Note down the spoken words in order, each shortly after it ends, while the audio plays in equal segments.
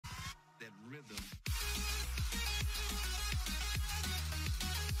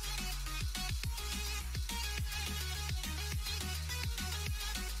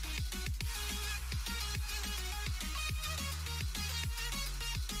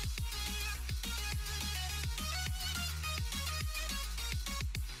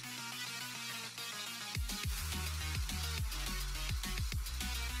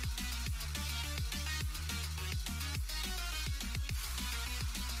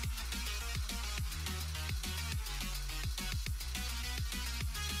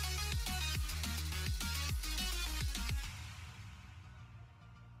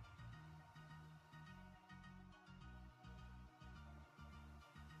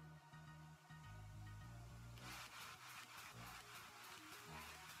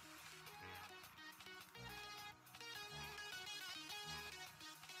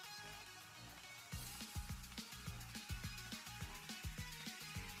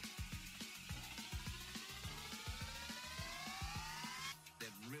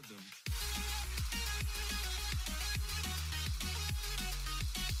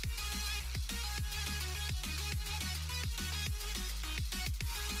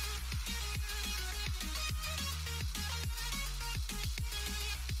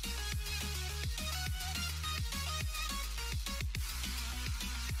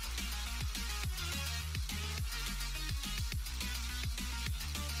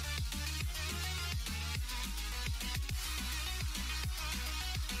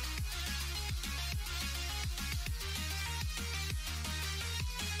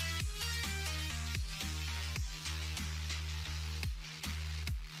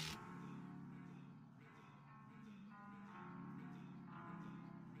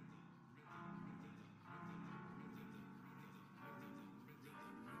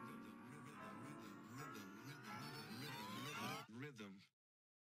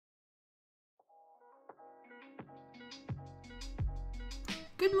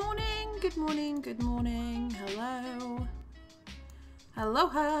Good morning, good morning, good morning. Hello.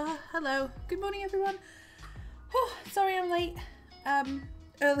 Aloha. Hello. Good morning, everyone. Oh, sorry I'm late.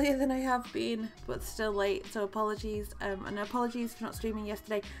 Earlier than I have been, but still late, so apologies. And apologies for not streaming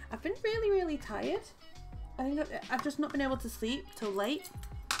yesterday. I've been really tired. I think I've just not been able to sleep till late.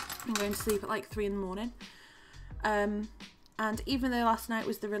 I'm going to sleep at like 3 in the morning. And even though last night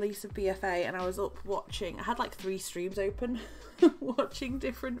was the release of BFA and I was up watching, I had like 3 streams open watching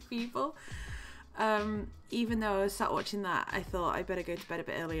different people. Even though I was sat watching that, I thought I better go to bed a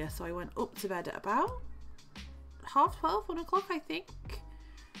bit earlier. So I went up to bed at about 12:30, 1 o'clock, I think.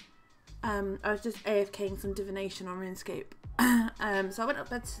 I was just AFKing some divination on RuneScape. So I went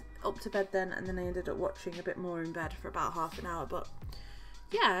up to bed then, and then I ended up watching a bit more in bed for about half an hour. But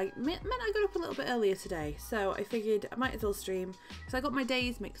yeah, it meant I got up a little bit earlier today, so I figured I might as well stream, because I got my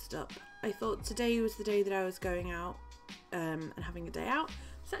days mixed up. I thought today was the day that I was going out and having a day out.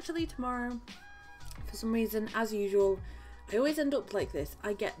 It's actually tomorrow. For some reason, as usual, I always end up like this.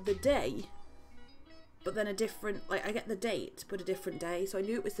 I get the day, but then a different, like I get the date, but a different day. So I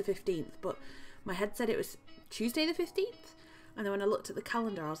knew it was the 15th, but my head said it was Tuesday the 15th. And then when I looked at the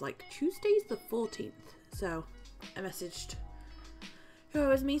calendar, I was like, Tuesday's the 14th. So I messaged who I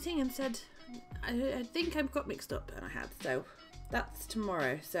was meeting and said, I think I've got mixed up, and I had. So that's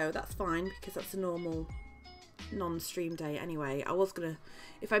tomorrow. So that's fine, because that's a normal non-stream day anyway. I was gonna,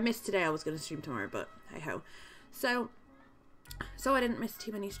 if I missed today, I was gonna stream tomorrow, but hey ho. So I didn't miss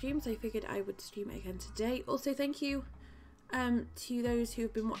too many streams. I figured I would stream again today. Also, thank you to those who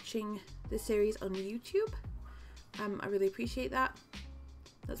have been watching this series on YouTube. I really appreciate that.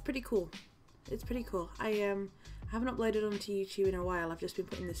 That's pretty cool. It's pretty cool. I haven't uploaded onto YouTube in a while. I've just been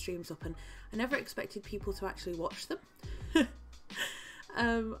putting the streams up, and I never expected people to actually watch them.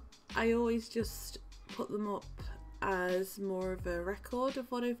 I always just put them up as more of a record of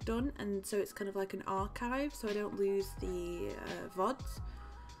what I've done, and so it's kind of like an archive, so I don't lose the VODs.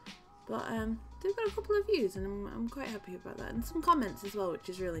 But they've got a couple of views, and I'm quite happy about that, and some comments as well, which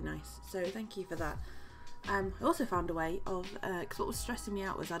is really nice. So thank you for that. I also found a way of, because what was stressing me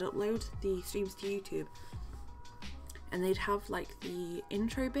out was I'd upload the streams to YouTube, and they'd have like the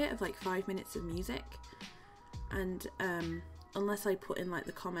intro bit of like 5 minutes of music, and unless I put in like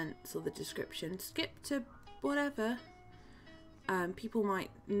the comments or the description, skip to whatever, people might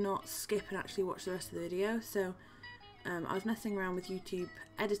not skip and actually watch the rest of the video. So I was messing around with YouTube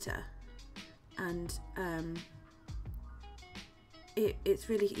Editor, and it's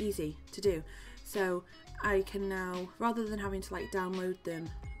really easy to do. So I can now, rather than having to like download them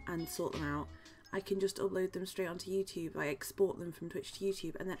and sort them out, I can just upload them straight onto YouTube. I export them from Twitch to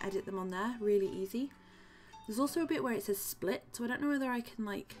YouTube and then edit them on there, really easy. There's also a bit where it says split, so I don't know whether I can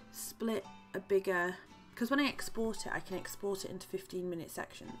like split a bigger, because when I export it I can export it into 15-minute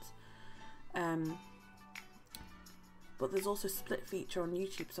sections, but there's also a split feature on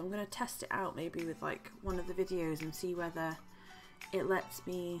YouTube, so I'm going to test it out maybe with like one of the videos and see whether it lets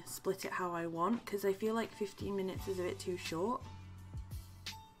me split it how I want, because I feel like 15 minutes is a bit too short.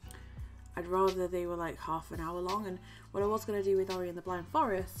 I'd rather they were like half an hour long. And what I was going to do with Ori and the Blind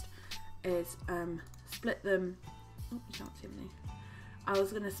Forest is split them. Oh, you can't see me. I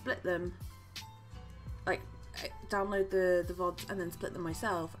was going to split them, like download the VODs and then split them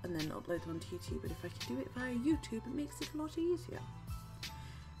myself and then upload them onto YouTube. But if I can do it via YouTube, it makes it a lot easier.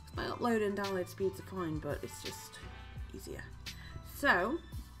 My upload and download speeds are fine, but it's just easier. So,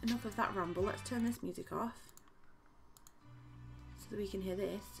 enough of that ramble. Let's turn this music off so that we can hear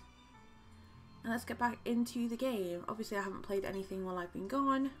this. And let's get back into the game. Obviously, I haven't played anything while I've been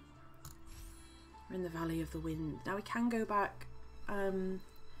gone. We're in the Valley of the Wind. Now we can go back and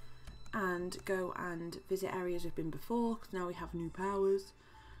go and visit areas we've been before, because now we have new powers.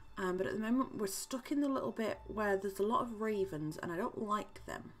 But at the moment, we're stuck in the little bit where there's a lot of ravens, and I don't like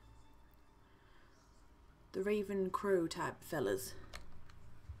them. The raven crow type fellas.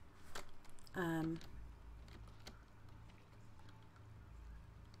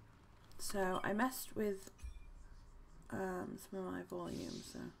 So I messed with some of my volume,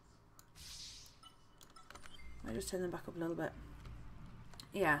 so I just turn them back up a little bit.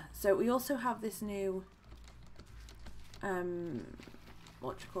 Yeah, so we also have this new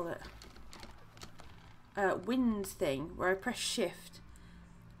what do you call it, wind thing, where I press shift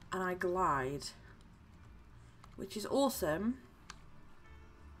and I glide, which is awesome,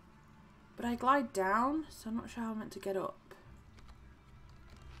 but I glide down, so I'm not sure how I'm meant to get up.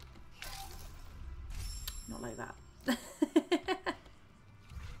 Not like that.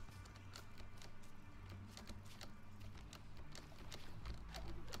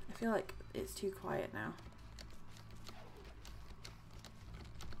 I feel like it's too quiet now.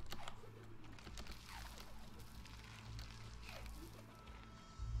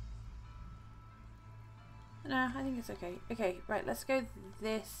 No, I think it's okay. Okay, right, let's go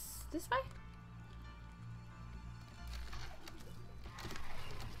this way.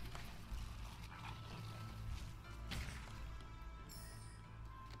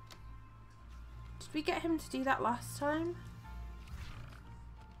 Did we get him to do that last time?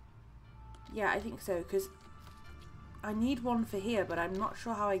 Yeah, I think so, because I need one for here, but I'm not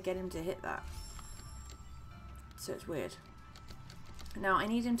sure how I get him to hit that. So it's weird. Now, I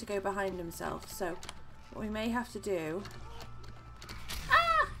need him to go behind himself, so what we may have to do...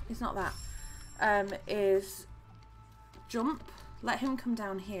 Ah! It's not that. Is jump, let him come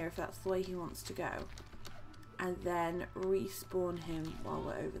down here if that's the way he wants to go, and then respawn him while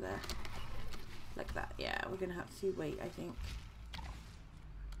we're over there. Like that. Yeah, we're going to have to wait, I think.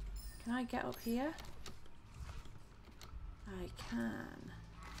 Can I get up here? I can.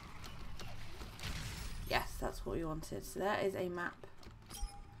 Yes, that's what we wanted. So there is a map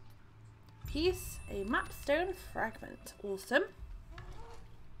piece, a map stone fragment. Awesome.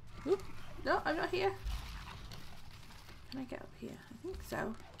 Oop. No, I'm not here. Can I get up here? I think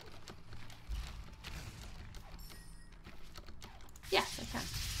so. Yes, I can.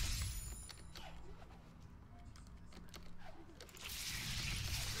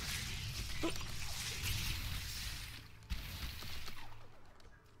 Oop.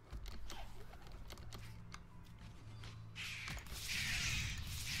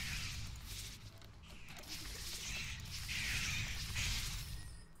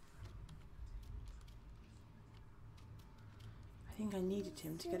 I think I needed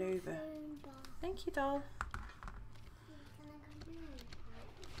him to get over. Thank you, doll.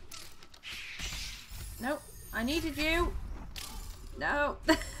 No, I needed you. No.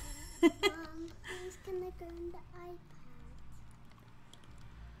 He's gonna go on the iPad.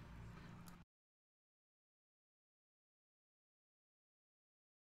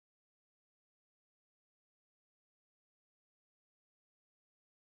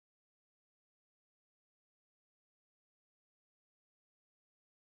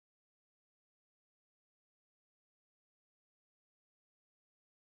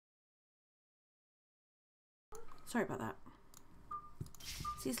 Sorry about that.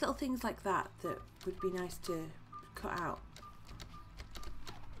 See, it's little things like that that would be nice to cut out.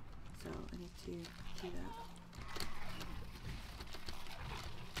 So I need to do that.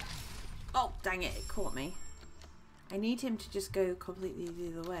 Oh, dang it, it caught me. I need him to just go completely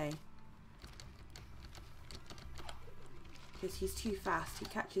the other way, because he's too fast. He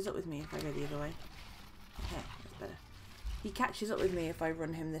catches up with me if I go the other way. Okay, that's better. He catches up with me if I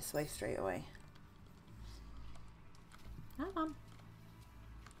run him this way straight away. Come on.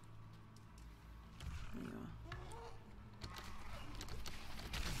 There you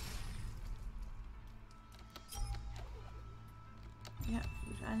are. Yep,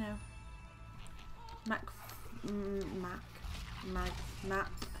 I know. Map.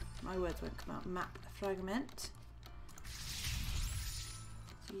 My words won't come out. Map fragment.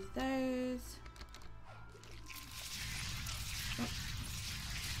 Use those. Oh.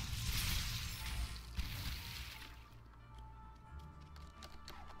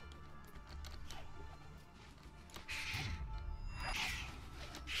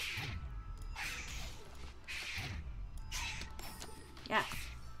 Yes.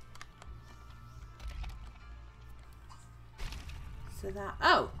 So that.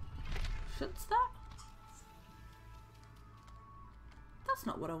 Oh! Shuts that? That's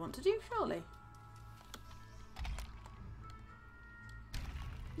not what I want to do, surely.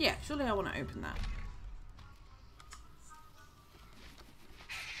 Yeah, surely I want to open that.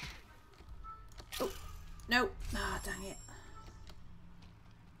 Oh, no. Ah, dang it.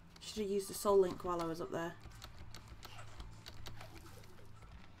 Should have used the soul link while I was up there.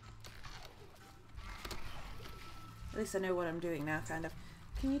 At least I know what I'm doing now, kind of.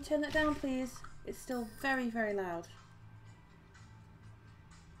 Can you turn that down, please? It's still very, very loud.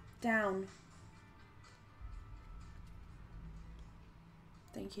 Down.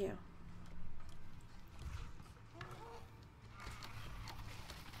 Thank you.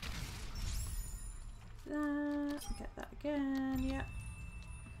 Get that again, yep.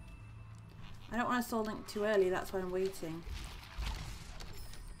 I don't want to soul link too early, that's why I'm waiting.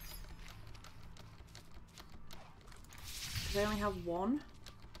 Because I only have one.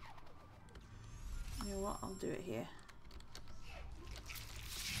 You know what, I'll do it here.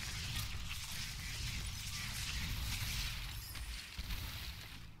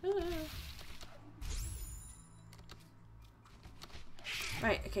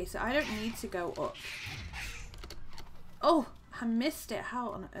 Right, okay, so I don't need to go up. Oh, I missed it. How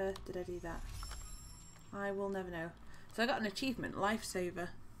on earth did I do that? I will never know. So I got an achievement, Lifesaver.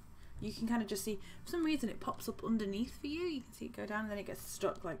 You can kind of just see, for some reason it pops up underneath for you. You can see it go down and then it gets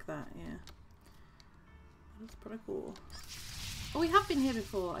stuck like that, yeah. That's pretty cool. Oh, we have been here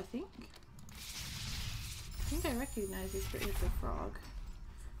before, I think. I think I recognise this bit of the frog.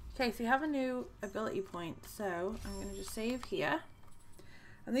 Okay, so you have a new ability point, so I'm going to just save here.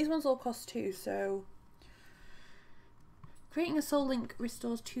 And these ones all cost 2, so... Creating a soul link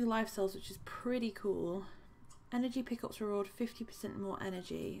restores 2 life cells, which is pretty cool. Energy pickups reward 50% more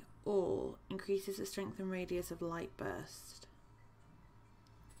energy, or increases the strength and radius of light burst.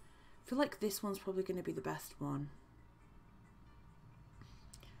 I feel like this one's probably going to be the best one.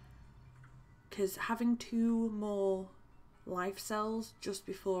 Because having 2 more life cells just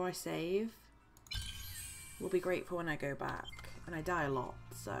before I save will be great for when I go back. And I die a lot,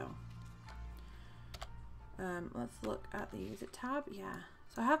 so... let's look at the... Is it tab? Yeah.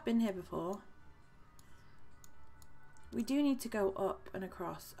 So I have been here before. We do need to go up and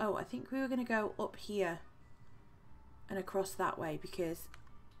across. Oh, I think we were going to go up here and across that way because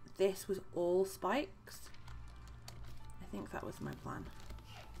this was all spikes. I think that was my plan.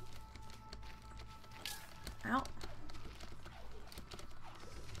 Ow.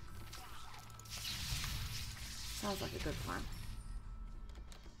 Sounds like a good plan.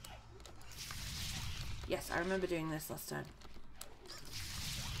 Yes, I remember doing this last time.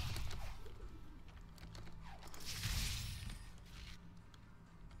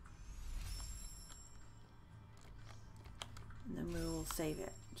 And then we will save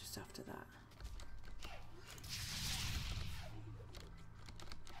it just after that.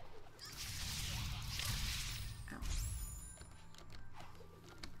 Ow.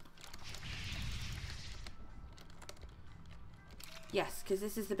 Yes, because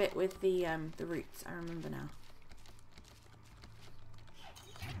this is the bit with the roots. I remember now.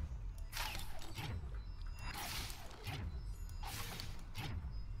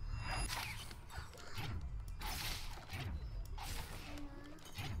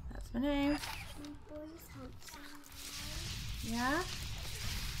 That's my name. Yeah?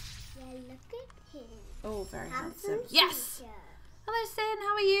 Yeah, look at him. Oh, very handsome. Handsome Yes! Hello, Sin.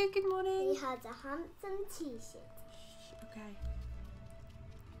 How are you? Good morning. He has a handsome t-shirt. Okay.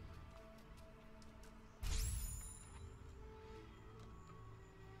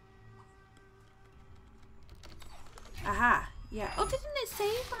 Aha. Yeah. Oh, didn't it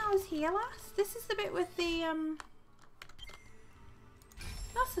save when I was here last? This is the bit with the,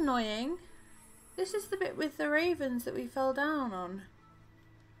 That's annoying. This is the bit with the ravens that we fell down on.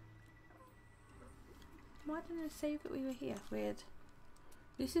 Why didn't it save that we were here? Weird.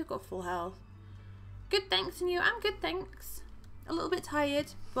 Lucy's got full health. Good, thanks, and you? I'm good, thanks. A little bit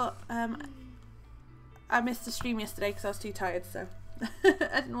tired, but I missed the stream yesterday because I was too tired, so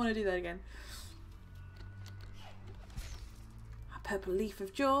I didn't want to do that again. A purple leaf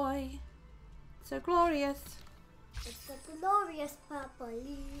of joy. So glorious. It's a glorious purple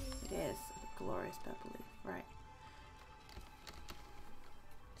leaf. It is a glorious purple leaf, right.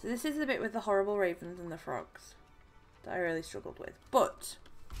 So this is the bit with the horrible ravens and the frogs that I really struggled with. But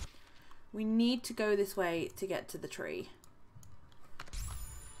we need to go this way to get to the tree.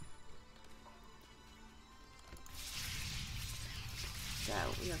 So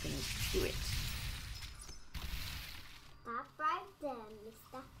we are going to do it. That's right there,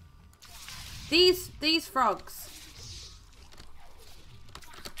 mister. These frogs.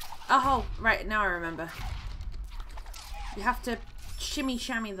 Oh, right, now I remember. You have to shimmy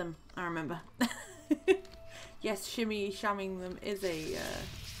shammy them. I remember. Yes, shimmy shamming them is a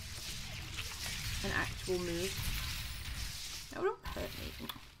an actual move. No, don't hurt me.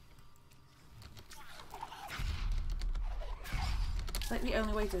 It's like the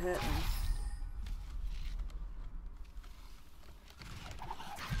only way to hurt them.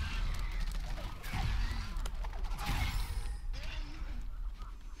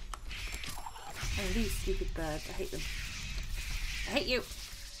 Oh, these stupid birds. I hate them. I hate you.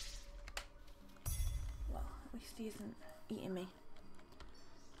 Well, at least he isn't eating me.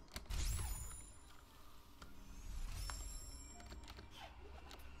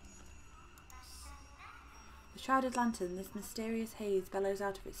 The shrouded lantern, this mysterious haze bellows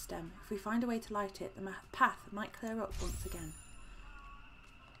out of its stem. If we find a way to light it, the path might clear up once again.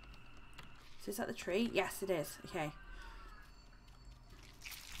 So is that the tree? Yes, it is. Okay.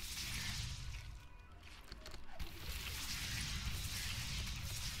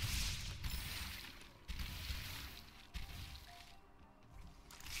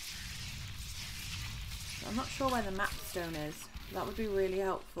 I'm not sure where the map stone is. That would be really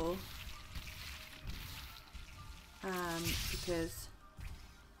helpful. Because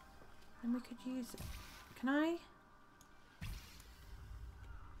then we could use it. Can I?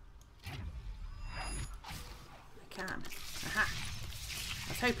 I can. Aha! I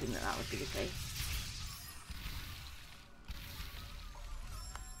was hoping that that would be the case.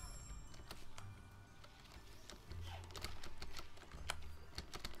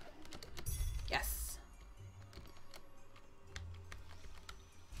 Yes.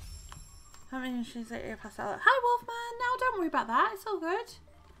 How many issues later pass out? Hi Wolfman! No, don't worry about that. It's all good.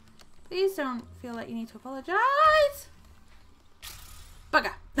 Please don't feel like you need to apologise.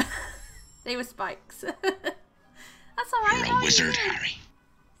 Bugger. They were spikes. That's alright. You're a wizard, Harry.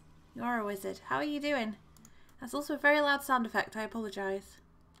 You are a wizard. How are you doing? That's also a very loud sound effect. I apologise.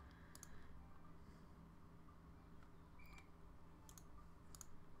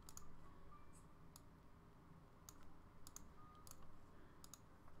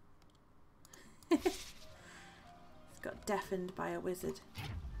 Got deafened by a wizard.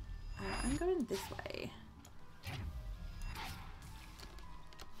 I'm going this way.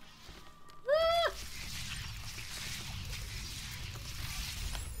 Ah!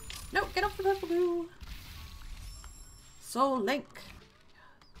 No, get off the purple blue. Soul Link.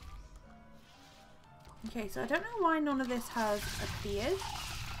 Okay, so I don't know why none of this has appeared,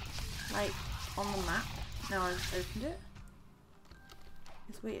 like, on the map. Now I've opened it.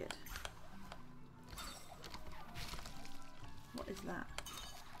 It's weird. What is that?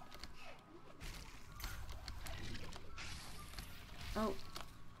 Oh.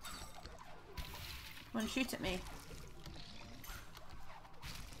 Want to shoot at me?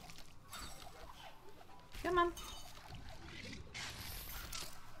 Come on.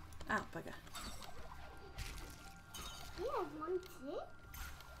 Oh, bugger. You have one too?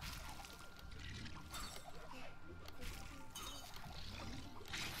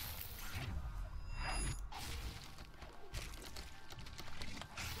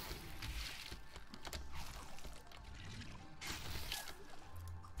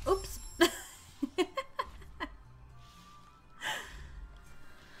 Oops.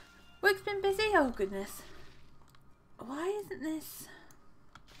 Work's been busy? Oh goodness. Why isn't this...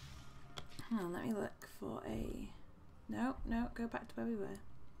 Hang on, let me look for a... No, no, go back to where we were.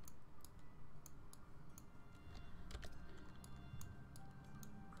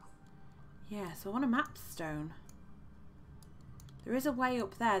 Yeah, so I want a map stone. There is a way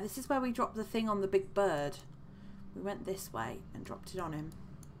up there. This is where we dropped the thing on the big bird. We went this way and dropped it on him.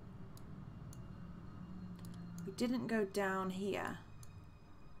 We didn't go down here.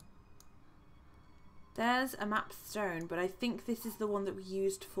 There's a map stone, but I think this is the one that we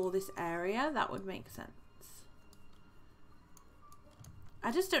used for this area. That would make sense.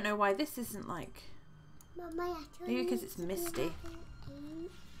 I just don't know why this isn't like Maybe because it's misty.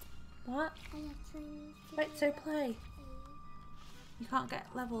 What? Wait, so play. You can't get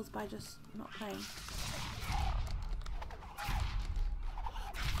levels by just not playing.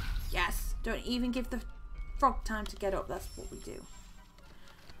 Yes! Don't even give the frog time to get up. That's what we do.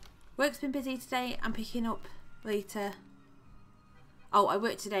 Work's been busy today. I'm picking up later. Oh, I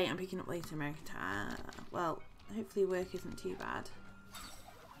work today. I'm picking up later American time. Well, hopefully work isn't too bad.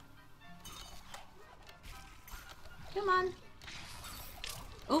 Come on.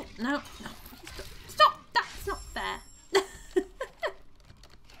 Oh, no. No. Stop. That's not fair.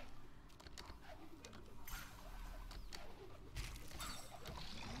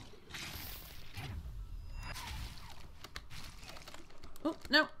 Oh,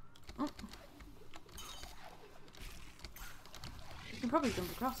 no. Oh. You can probably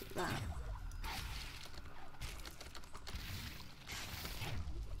jump across it with that.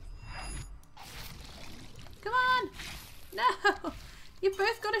 Come on! No! You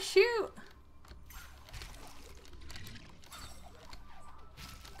both got to shoot!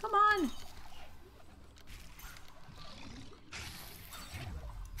 Come on!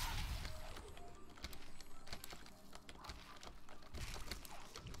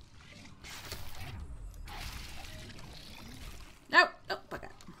 No! Oh, bugger.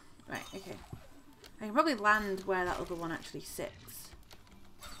 Right, okay. I can probably land where that other one actually sits.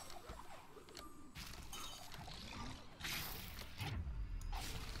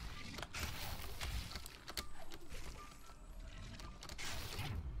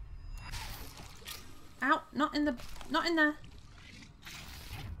 Ow, not in there.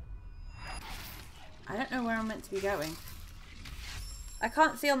 I don't know where I'm meant to be going. I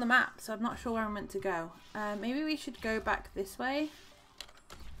can't see on the map, so I'm not sure where I'm meant to go. Maybe we should go back this way.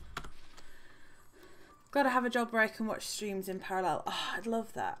 Gotta have a job where I can watch streams in parallel. Oh, I'd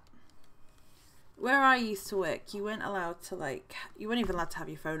love that. Where I used to work, you weren't allowed to you weren't even allowed to have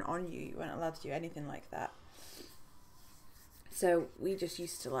your phone on you. You weren't allowed to do anything like that. So we just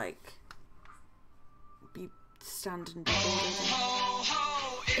used to be standing. Ho,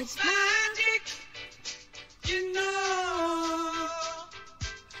 ho, it's magic, you know.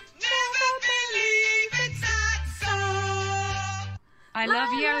 Never believe it's that so. I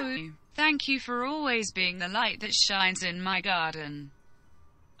love you. Thank you for always being the light that shines in my garden.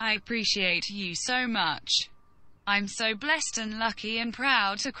 I appreciate you so much. I'm so blessed and lucky and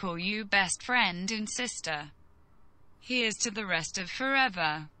proud to call you best friend and sister. Here's to the rest of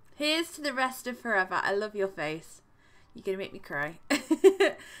forever. Here's to the rest of forever. I love your face. You're going to make me cry.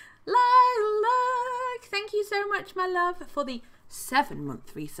 Lilac, thank you so much, my love, for the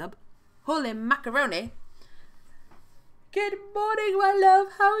 7-month resub. Holy macaroni. Good morning, my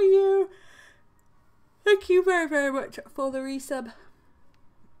love. How are you? Thank you very, very much for the resub.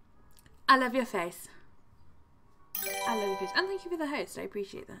 I love your face. I love your face. And thank you for the host. I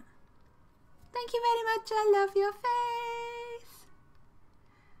appreciate that. Thank you very much. I love your face.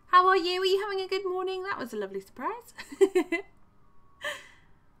 How are you? Are you having a good morning? That was a lovely surprise.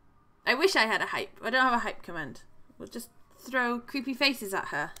 I wish I had a hype. I don't have a hype command. We'll just throw creepy faces at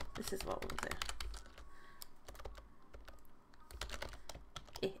her. This is what we'll do.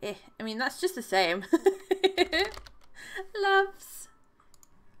 I mean, that's just the same. Loves.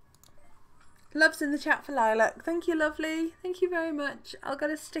 Loves in the chat for Lilac. Thank you, lovely. Thank you very much. I'll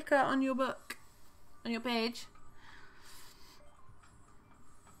get a sticker on your book. On your page.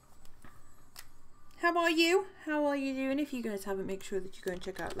 How are you? How are you doing? If you guys haven't, make sure that you go and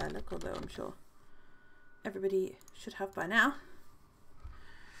check out Lilac, although I'm sure everybody should have by now.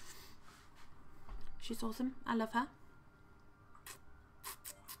 She's awesome. I love her.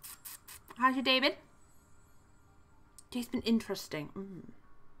 How's your day been? Day's been interesting.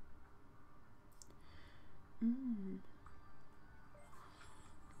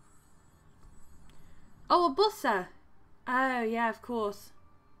 Oh, a busser. Oh, yeah, of course.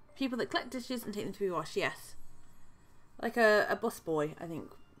 People that collect dishes and take them to be washed, yes. Like a bus boy, I think,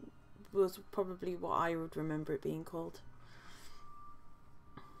 was probably what I would remember it being called.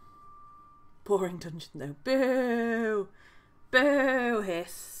 Boring dungeon, though. Boo! Boo!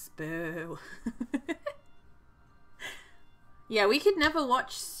 Hiss. Boo. Yeah, we could never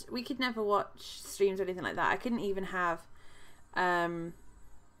watch streams or anything like that. I couldn't even have yeah,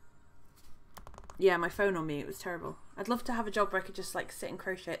 my phone on me. It was terrible. I'd love to have a job where I could just sit and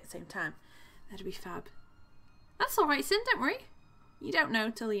crochet at the same time. That'd be fab. That's alright, Sin, don't worry. You don't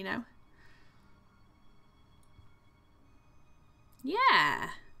know till you know. Yeah.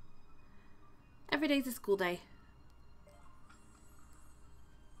 Every day's a school day.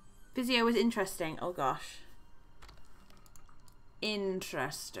 Physio was interesting. Oh gosh.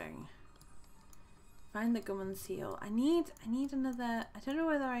 Interesting. Find the gum and seal. I need another. I don't know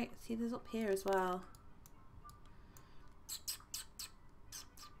whether I see. There's up here as well.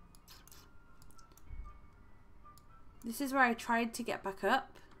 This is where I tried to get back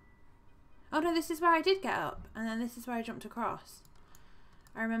up. Oh no, this is where I did get up, and then this is where I jumped across.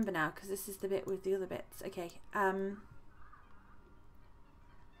 I remember now because this is the bit with the other bits. Okay.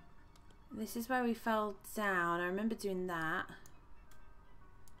 This is where we fell down. I remember doing that.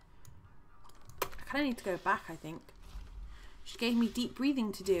 I kind of need to go back, I think. She gave me deep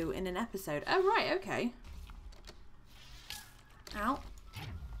breathing to do in an episode. Oh, right, okay. Ow.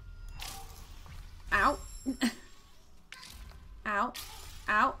 Ow. Ow.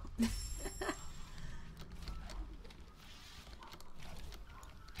 Ow.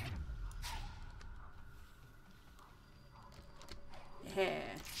 Yeah.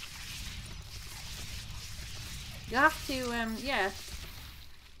 You'll have to, yeah,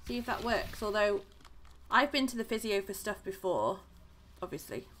 see if that works. Although, I've been to the physio for stuff before,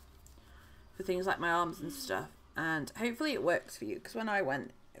 obviously, for things like my arms and stuff, and hopefully it works for you, because when I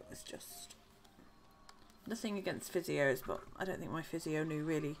went, it was just nothing against physios, but I don't think my physio knew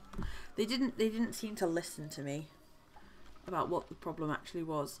really. They didn't seem to listen to me about what the problem actually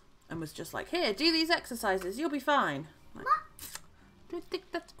was, and was just like, here, do these exercises, you'll be fine. Like, I don't think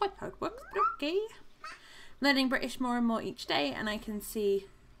that's quite how it works, but okay. Learning British more and more each day, and I can see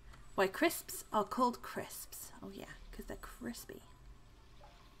why crisps are called crisps. Oh yeah, because they're crispy.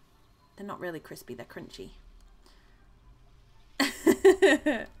 They're not really crispy, they're crunchy.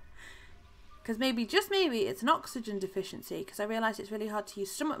 Because maybe, just maybe, it's an oxygen deficiency, because I realise it's really hard to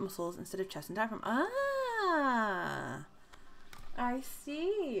use stomach muscles instead of chest and diaphragm. Ah, I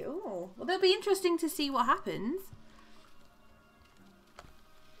see. Oh, well, that'll be interesting to see what happens.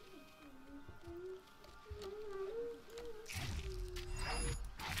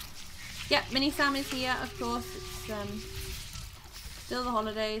 Yep, Mini Sam is here, of course. It's still the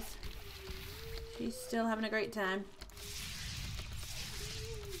holidays. She's still having a great time.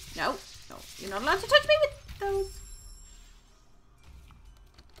 No, no, you're not allowed to touch me with those.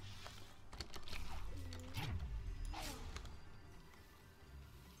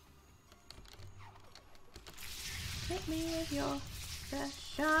 Hit me with your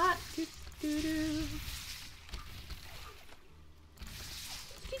best shot. Doo, doo, doo.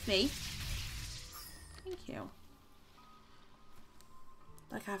 Excuse me. Thank you.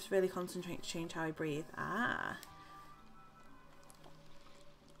 Like I have to really concentrate to change how I breathe. Ah.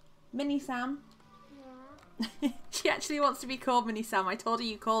 Mini Sam. Yeah. She actually wants to be called Mini Sam. I told her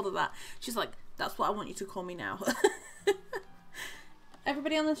you called her that. She's like, that's what I want you to call me now.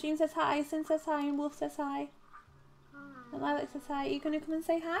 Everybody on the stream says hi. Sin says hi and Wolf says hi. Hi. And Lilac says hi. Are you going to come and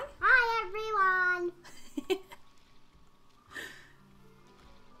say hi? Hi, everyone.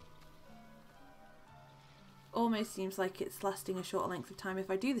 Almost seems like it's lasting a shorter length of time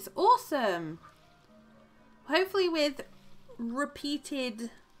if I do this. Awesome! Hopefully with repeated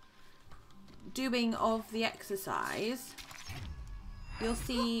doing of the exercise, you'll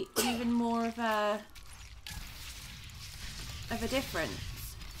see even more of a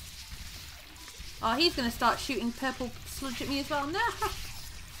difference. Oh, he's going to start shooting purple sludge at me as well. No!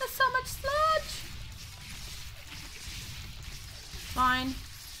 There's so much sludge! Fine.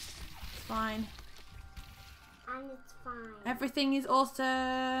 It's fine. And it's fine. Everything is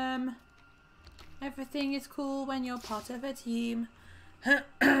awesome. Everything is cool when you're part of a team.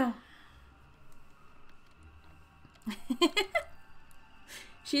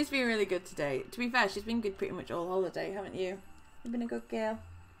 She's been really good today. To be fair, she's been good pretty much all holiday, haven't you? You've been a good girl.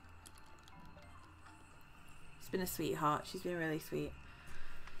 She's been a sweetheart. She's been really sweet.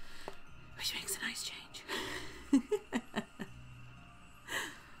 Which makes a nice change.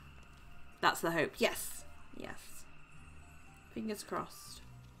 That's the hope. Yes. Yes. Fingers crossed.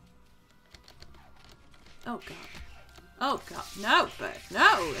 Oh god. Oh god. No, but no,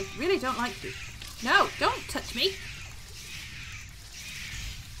 I really don't like you. No, don't touch me.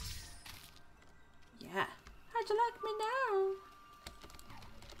 Yeah. How'd you like me now?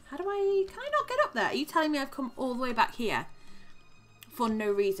 How do I... Can I not get up there? Are you telling me I've come all the way back here for no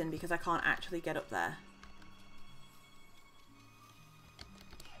reason because I can't actually get up there?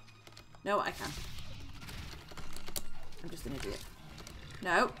 No, I can. I'm just an idiot.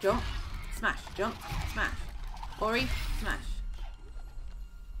 No, jump, smash, jump, smash. Ori, smash.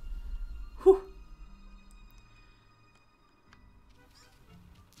 Whew.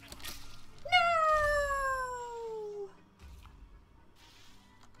 No!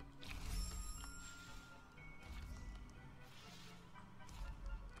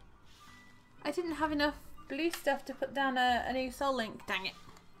 I didn't have enough blue stuff to put down a new soul link, dang it.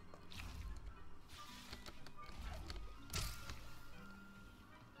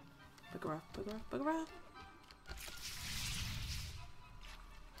 Bugger off, bugger off, bugger off.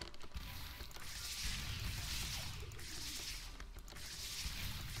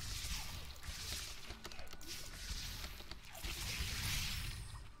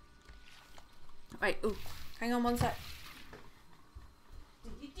 Right, ooh, hang on one sec.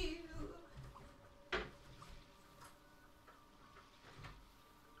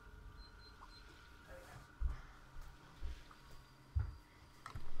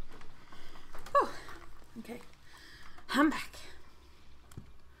 Oh, okay. I'm back.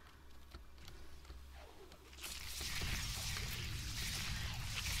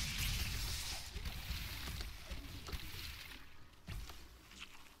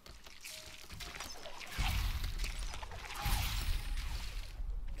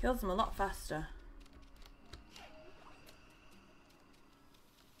 Kills them a lot faster.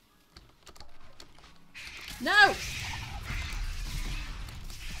 No! I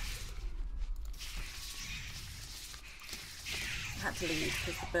had to leave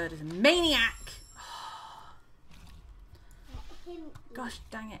because the bird is a maniac! Gosh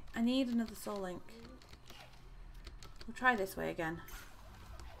dang it. I need another soul link. We'll try this way again.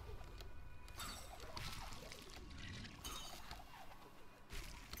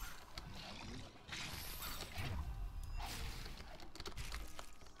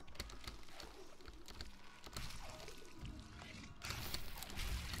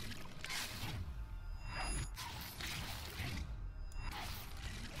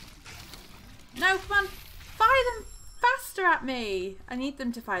 No, come on. Fire them faster at me. I need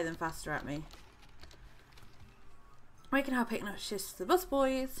them to fire them faster at me. We can help picking up shifts to the bus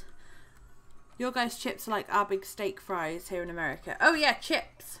boys. Your guys' chips are like our big steak fries here in America. Oh yeah,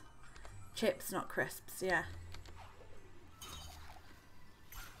 chips. Chips, not crisps, yeah.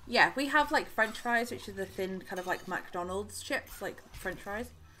 Yeah, we have like French fries, which are the thin kind of like McDonald's chips, like French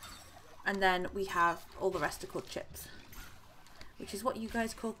fries. And then we have all the rest are called chips, which is what you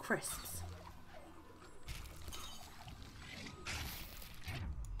guys call crisps.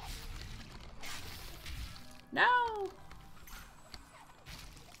 No!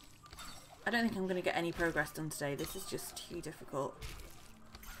 I don't think I'm going to get any progress done today. This is just too difficult.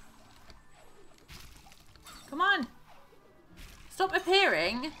 Come on! Stop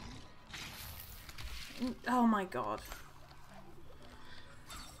appearing! Oh my god.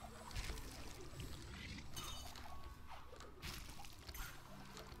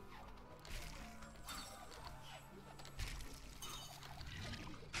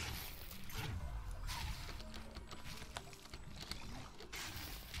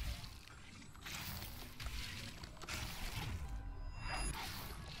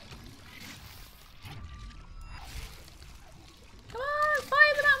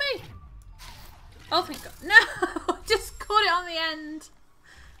 Oh, thank God. No! Just caught it on the end.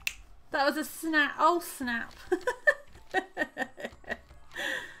 That was a snap. Oh, snap.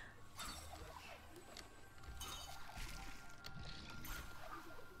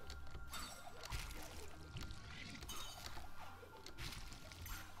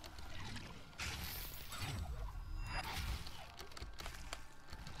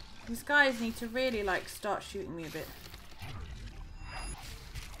 These guys need to really, like, start shooting me a bit.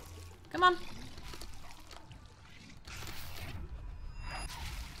 Come on.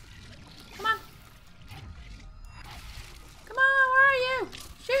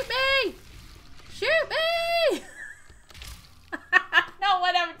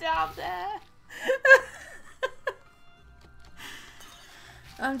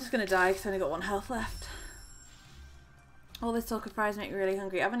 I'm just gonna die because I only got 1 health left. All this talk of fries make me really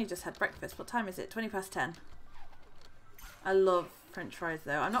hungry. I've only just had breakfast. What time is it? 20 past 10. I love French fries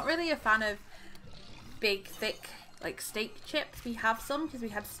though. I'm not really a fan of big, thick, like steak chips. We have some because we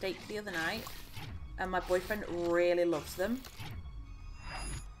had steak the other night, and my boyfriend really loves them.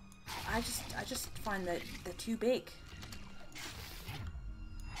 I just find that they're too big.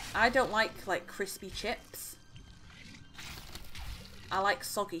 I don't like crispy chips. I like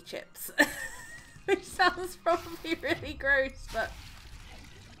soggy chips. Which sounds probably really gross, but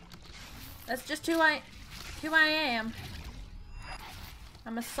that's just who I am.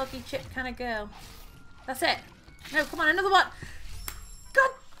 I'm a soggy chip kind of girl. That's it. No, come on, another one. God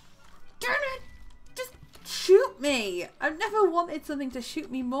damn it! Just shoot me. I've never wanted something to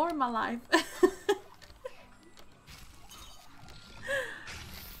shoot me more in my life.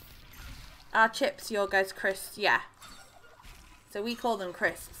 Our chips, your guys' crisps, yeah. So we call them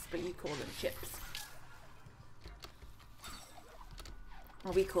crisps, but you call them chips.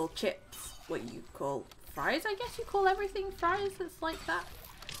 Or we call chips what you call fries. I guess you call everything fries that's like that.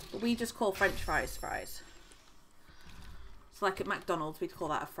 But we just call French fries fries. So like at McDonald's, we'd call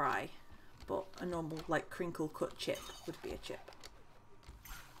that a fry. but a normal like crinkle cut chip would be a chip.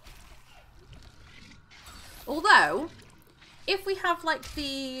 Although, if we have like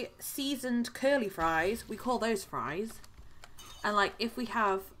the seasoned curly fries, we call those fries. And like if we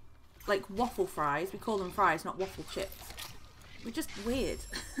have like waffle fries, we call them fries, not waffle chips. We're just weird.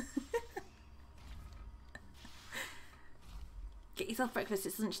 Get yourself breakfast,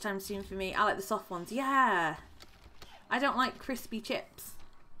 it's lunchtime soon for me. I like the soft ones. Yeah. I don't like crispy chips.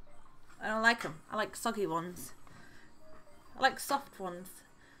 I don't like them. I like soggy ones. I like soft ones.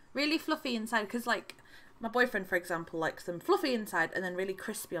 Really fluffy inside, because like my boyfriend, for example, likes them fluffy inside and then really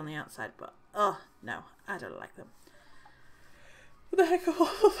crispy on the outside. But, oh, no. I don't like them. What the heck are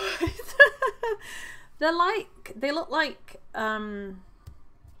waffle fries? They're like, they look like,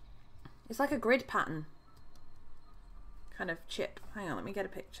 it's like a grid pattern kind of chip. Hang on, let me get a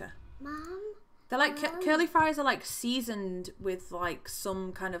picture. Mom? They're like, curly fries are like seasoned with like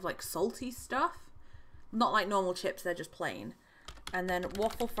some kind of like salty stuff. Not like normal chips, they're just plain. And then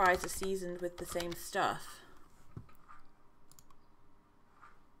waffle fries are seasoned with the same stuff.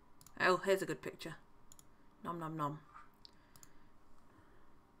 Oh, here's a good picture. Nom nom nom.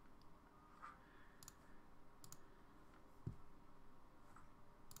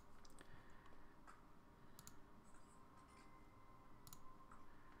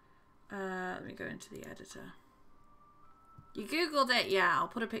 Let me go into the editor. You googled it? Yeah, I'll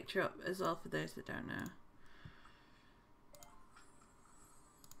put a picture up as well for those that don't know.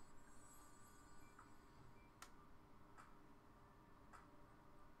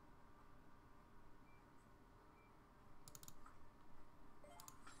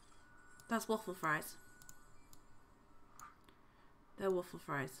 That's waffle fries. They're waffle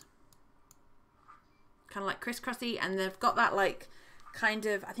fries. Kind of like crisscrossy, and they've got that like kind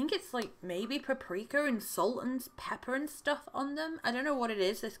of, I think it's like maybe paprika and salt and pepper and stuff on them. I don't know what it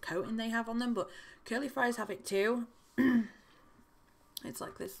is, this coating they have on them, but curly fries have it too. It's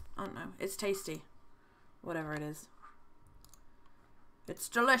like this, I don't know, it's tasty. Whatever it is. It's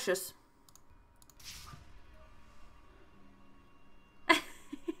delicious.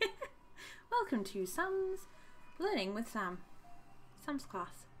 Welcome to Sam's Learning with Sam. Sam's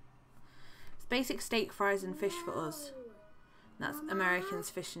class. It's basic steak, fries and fish for us. That's Americans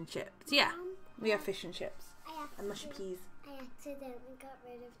fish and chips. Yeah, we have fish and chips. And mushy peas. I accidentally got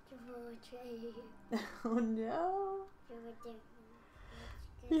rid of the whole tray. Oh no. So I don't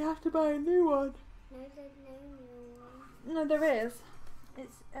know. You have to buy a new one. No, there's no new one. No, there is.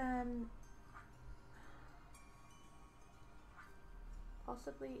 It's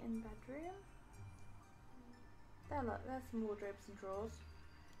possibly in bedroom. There, look, there's some wardrobes and drawers.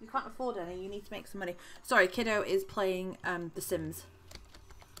 You can't afford any, you need to make some money. Sorry, kiddo is playing The Sims.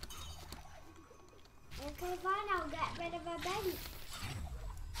 Okay, fine, I'll get rid of her bench.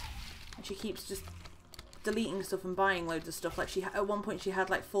 And she keeps just deleting stuff and buying loads of stuff. Like she at one point she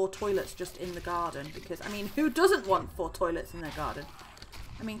had like 4 toilets just in the garden, because I mean, who doesn't want 4 toilets in their garden?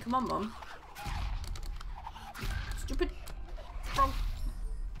 I mean, come on, Mum. Stupid frog.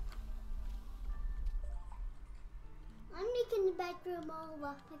 I'm making the bedroom all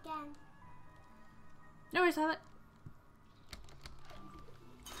up again. No worries, have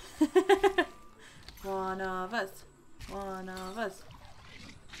it. One of us. One of us.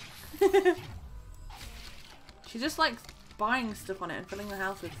 She just likes buying stuff on it and filling the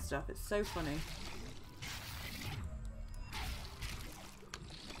house with stuff. It's so funny.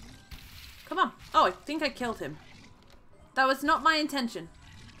 Come on. Oh, I think I killed him. That was not my intention.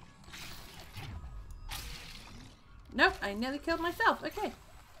 Nope, I nearly killed myself. Okay.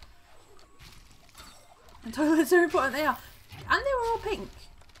 And toilets are important. They are. And they were all pink.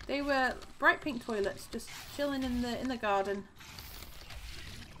 They were bright pink toilets, just chilling in the garden.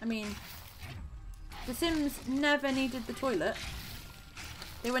 I mean, The Sims never needed the toilet.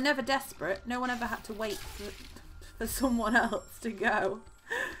 They were never desperate. No one ever had to wait for someone else to go.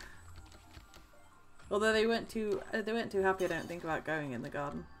 Although they weren't too happy, I don't think, about going in the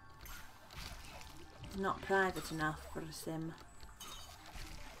garden. It's not private enough for a Sim.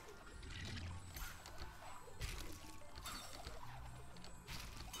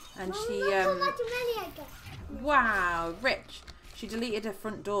 And she wow, rich. She deleted her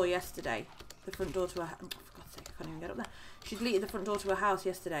front door yesterday. The front door to her, oh, for God's sake, I can't even get up there. She deleted the front door to her house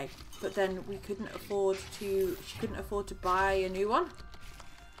yesterday, but then she couldn't afford to buy a new one.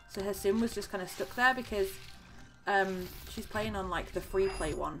 So her Sim was just kind of stuck there because she's playing on like the free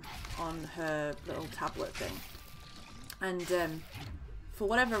play one on her little tablet thing. And for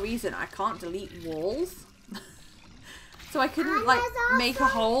whatever reason, I can't delete walls. So I couldn't like make a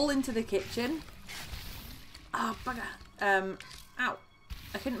hole into the kitchen. Oh, bugger. Ow.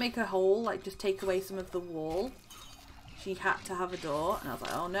 I couldn't make a hole, like just take away some of the wall. She had to have a door, and I was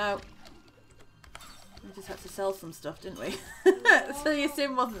like, oh no. We just had to sell some stuff, didn't we? So your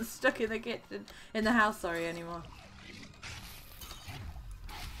sim wasn't stuck in the kitchen, in the house, sorry, anymore.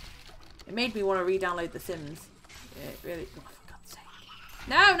 It made me want to re-download The Sims. It really, oh, for God's sake.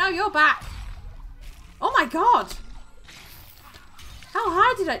 No, you're back! Oh my god! How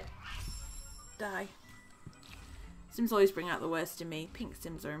high did I die? Sims always bring out the worst in me. Pink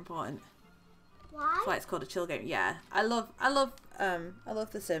Sims are important. Why? That's why it's called a chill game. Yeah, I love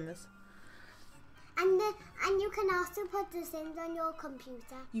The Sims. And you can also put The Sims on your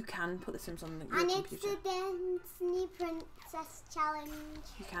computer. You can put The Sims on your And computer. it's the Disney Princess Challenge.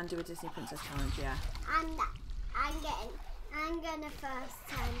 You can do a Disney Princess Challenge, yeah. And I'm gonna first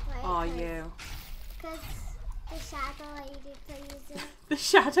time play. Oh, you. Because the Shadow Lady plays it. The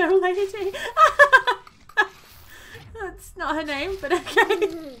Shadow Lady. That's not her name, but okay.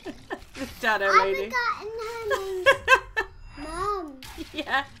 The Shadow I've Lady. forgotten her name. Mom,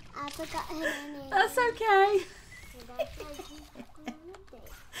 Yeah, I've forgotten her name. that's okay. So that's why she's going on a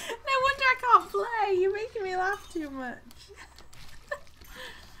date. No wonder I can't play. You're making me laugh too much.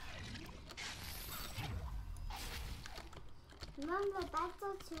 Mom, the beds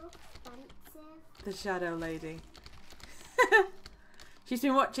are too expensive. The Shadow Lady. She's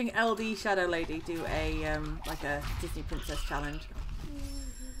been watching LD Shadow Lady do a like a Disney Princess challenge.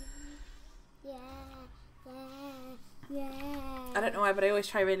 Yeah, yeah. I don't know why, but I always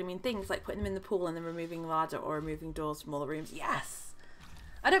try really mean things like putting them in the pool and then removing the ladder or removing doors from all the rooms. Yes!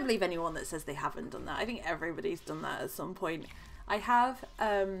 I don't believe anyone that says they haven't done that. I think everybody's done that at some point. I have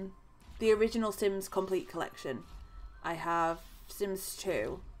the original Sims Complete Collection. I have Sims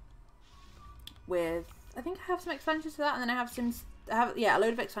 2 with, I think I have some expansions for that, and then I have Sims, a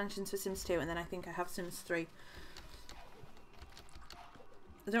load of expansions for Sims 2, and then I think I have Sims 3.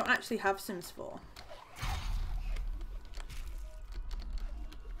 I don't actually have Sims 4.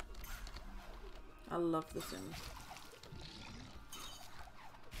 I love The Sims.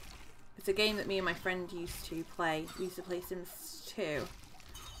 It's a game that me and my friend used to play. We used to play Sims 2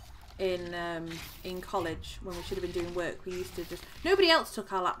 in college when we should have been doing work. We used to just, nobody else took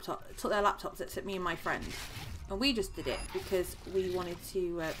their laptops except me and my friend, and we just did it because we wanted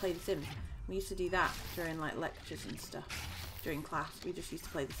to play The Sims. We used to do that during like lectures and stuff during class. We just used to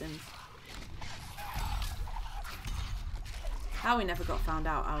play The Sims. How we never got found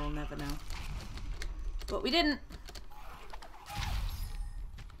out, I will never know. But we didn't.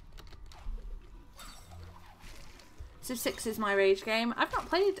 Civ 6 is my rage game. I've not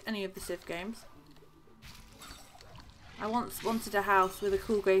played any of the Civ games. I once wanted a house with a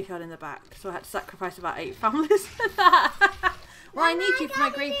cool graveyard in the back, so I had to sacrifice about 8 families for that. Well, I need you for my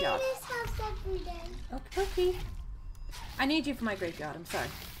graveyard. This house every day. Okay, okay. I need you for my graveyard, I'm sorry.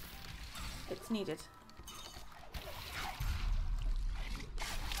 It's needed.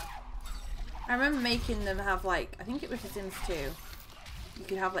 I remember making them have like, I think it was The Sims 2. You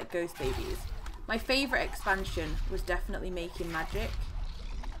could have like ghost babies. My favourite expansion was definitely Making Magic,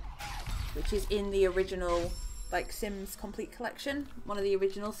 which is in the original like Sims Complete Collection. One of the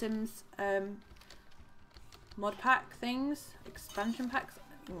original Sims mod pack things. Expansion packs.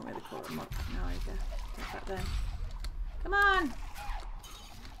 You won't really call it a mod pack now, I guess. Take that then. Come on!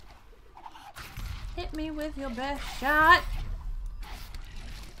 Hit me with your best shot!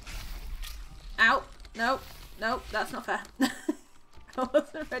 Ow! Nope, nope, that's not fair. I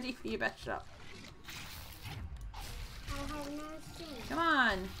wasn't ready for your best shot. I have no seen. Come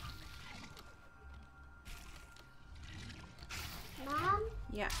on! Mom,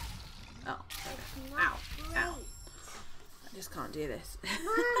 Yeah. Oh, it's okay. not Ow, great. ow. I just can't do this.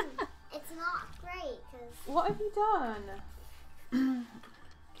 Mom, it's not great because What have you done?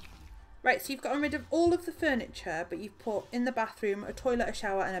 Right, so you've gotten rid of all of the furniture, but you've put in the bathroom a toilet, a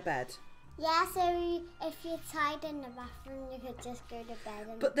shower, and a bed. yeah. So if you're tired in the bathroom, you could just go to bed.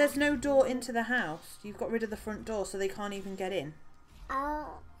 In But there's no door into the house. You've got rid of the front door, so they can't even get in. Oh,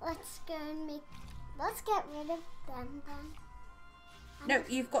 let's go and let's get rid of them then. No,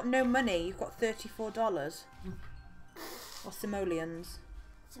 you've got no money. You've got $34. Or simoleons.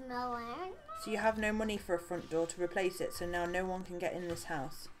 Simoleon. So you have no money for a front door to replace it, so now no one can get in this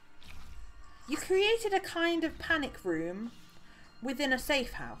house. You created a kind of panic room within a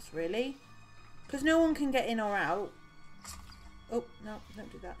safe house, really? Because no one can get in or out. Oh, no,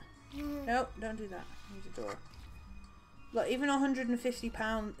 don't do that. No, don't do that. Need a door. Look, even £150,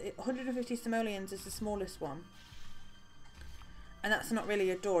 150 simoleons is the smallest one. And that's not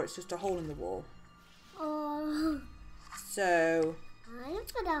really a door, it's just a hole in the wall. Oh, So, time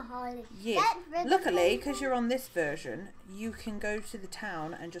for the holiday. Yeah. Get rid of Luckily, them. because you're on this version, you can go to the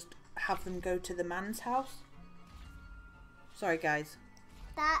town and just have them go to the man's house. Sorry, guys.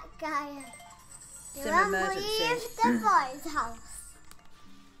 That guy. It's an emergency. Leave the boy's house.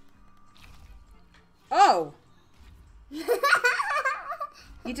 Oh! You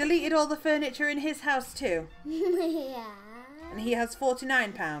deleted all the furniture in his house too? Yeah. And he has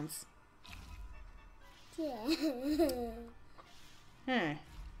 £49. Yeah.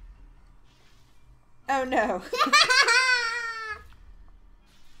 Oh no.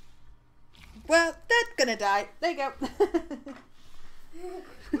 Well, they're gonna die. There you go.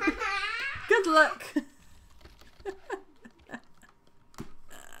 Good luck.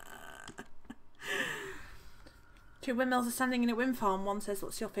 Two windmills are standing in a wind farm. One says,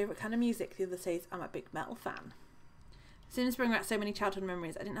 "What's your favourite kind of music?" The other says, "I'm a big metal fan." Sims bring back so many childhood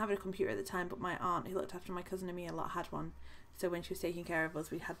memories. I didn't have a computer at the time, but my aunt, who looked after my cousin and me a lot, had one. So when she was taking care of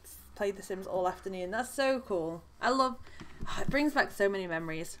us, we had played The Sims all afternoon. That's so cool. I love... it brings back so many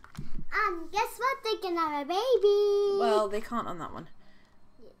memories. Guess what? They can have a baby. Well, they can't on that one.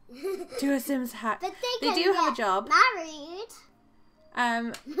 Do a Sims hack. But They can do have a get job. Married.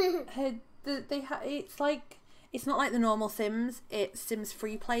 It's like... It's not like the normal Sims. It's Sims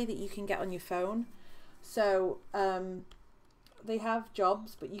Free Play that you can get on your phone. So, they have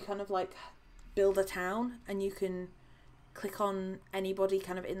jobs, but you kind of like build a town and you can click on anybody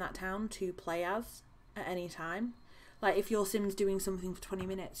kind of in that town to play as at any time. Like if your Sim's doing something for 20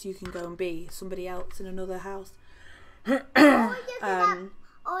 minutes, you can go and be somebody else in another house. Or you can have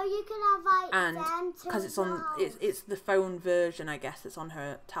like And them to because it's on, it's the phone version, I guess. It's on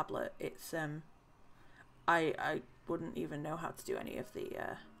her tablet. It's I wouldn't even know how to do any of the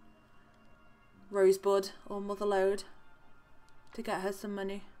Rosebud or Motherlode to get her some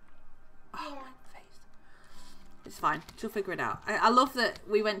money. Oh, Yeah. my face. It's fine. She'll figure it out. I love that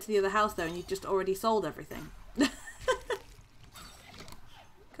we went to the other house though and you just already sold everything.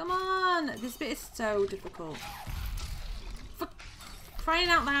 Come on! This bit is so difficult. For crying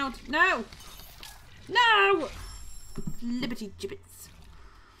out loud. No! No! Liberty gibbets.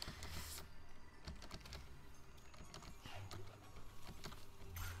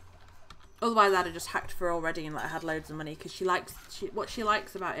 Otherwise, I'd have just hacked for her already and let her had loads of money because what she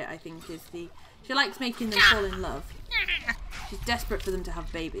likes about it, I think, is she likes making them fall in love. She's desperate for them to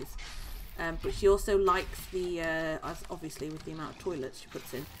have babies, but she also likes the, as obviously with the amount of toilets she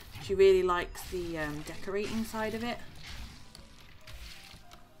puts in, she really likes the decorating side of it.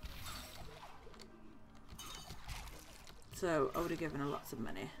 So I would have given her lots of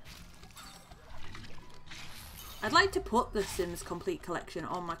money. I'd like to put the Sims Complete Collection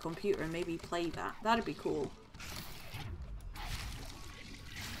on my computer and maybe play that. That'd be cool.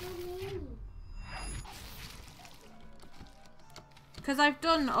 Because I've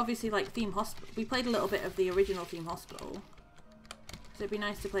done, obviously, like, Theme Hospital. We played a little bit of the original Theme Hospital. So it'd be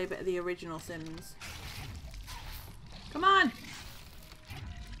nice to play a bit of the original Sims. Come on!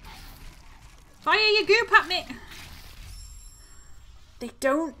 Fire your goop at me! They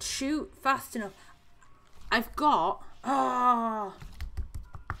don't shoot fast enough. I've got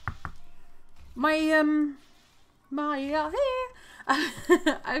my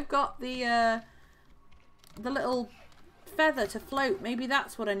I've got the little feather to float. Maybe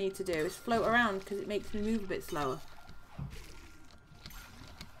that's what I need to do, is float around because it makes me move a bit slower.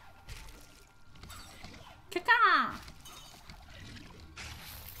 Kaka!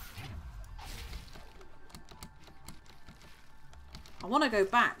 I want to go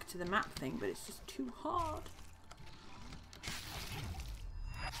back to the map thing, but it's just too hard.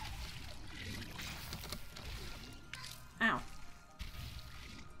 Ow.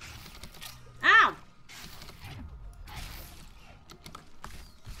 Ow!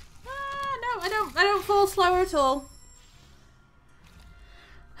 Ah, no, I don't fall slower at all.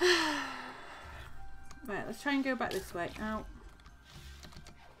 Right, let's try and go back this way. Ow.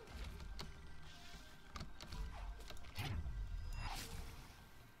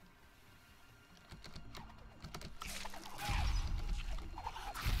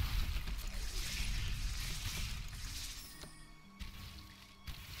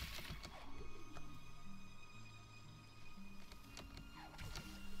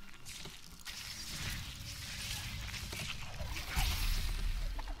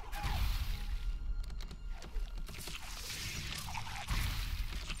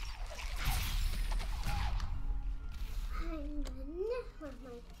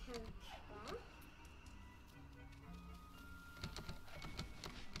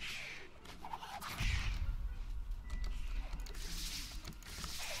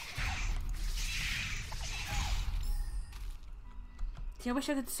 See, I wish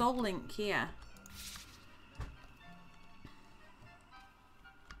I could Soul Link here.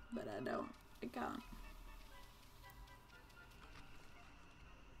 But I don't. I can't.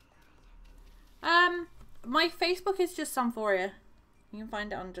 My Facebook is just Symphoria. You can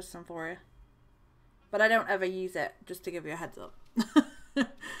find it on just Symphoria. But I don't ever use it, just to give you a heads up.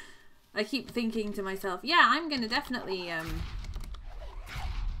 I keep thinking to myself, yeah, I'm going to definitely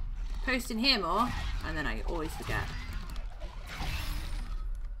post in here more. And then I always forget.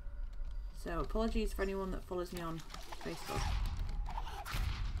 So apologies for anyone that follows me on Facebook.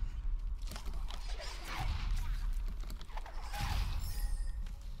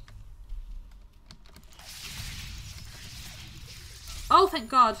 Oh, thank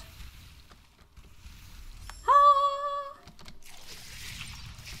God. Ah!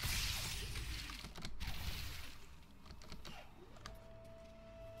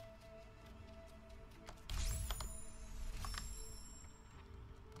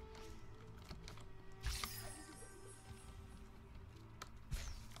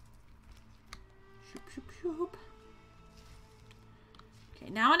 Shoop, shoop, shoop.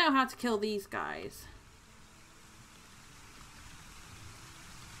 Okay, now I know how to kill these guys.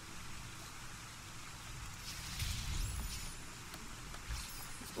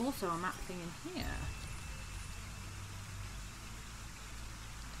 Also a map thing in here.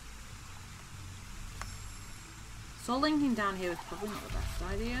 Soul linking down here is probably not the best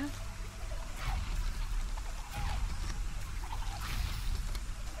idea.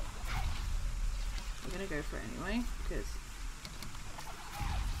 We're gonna go for it anyway, because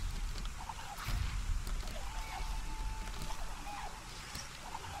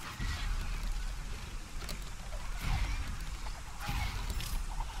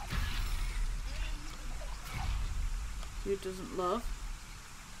who doesn't love?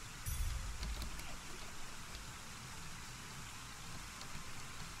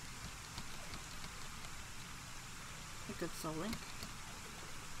 A good Soul Link.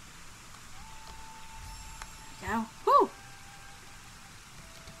 There we go. Woo!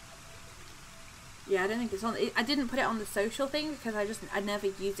 Yeah, I don't think it's on. I didn't put it on the social thing because I never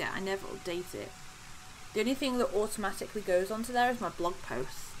use it. I never update it. The only thing that automatically goes onto there is my blog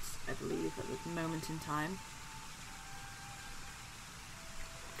posts, I believe, at the moment in time.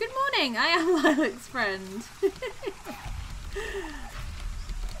 Good morning, I am Lilex's friend.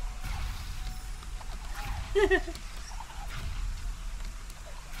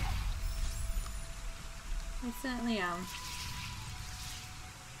 I certainly am.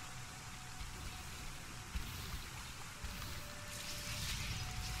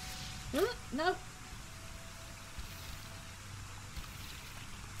 No.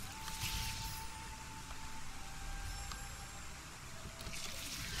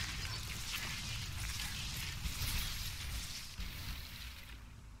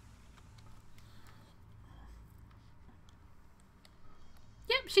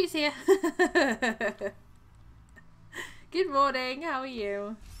 Yep, she's here. Good morning, how are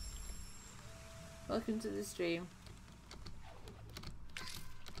you? Welcome to the stream.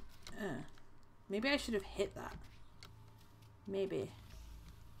 Maybe I should have hit that. Maybe.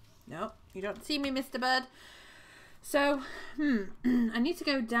 Nope, you don't see me, Mr. Bird. So, I need to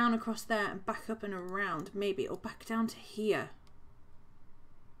go down across there and back up and around, maybe, or back down to here.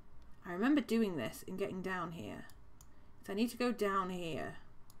 I remember doing this and getting down here. So I need to go down here.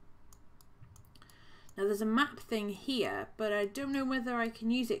 Now there's a map thing here, but I don't know whether I can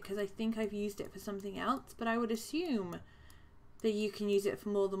use it because I think I've used it for something else, but I would assume that you can use it for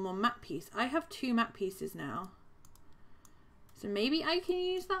more than one map piece. I have 2 map pieces now. So maybe I can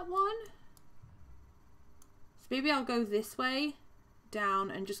use that one? So maybe I'll go this way,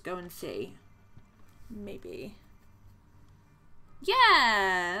 down, and just go and see. Maybe.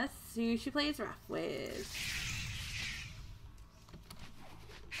 Yes! Who she plays Raph with.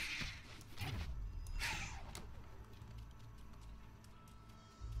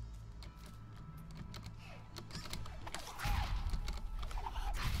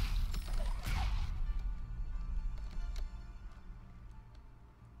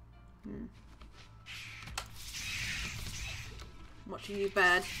 Watching you,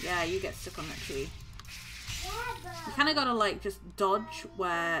 Bird. Yeah, you get stuck on that tree. You kind of gotta like just dodge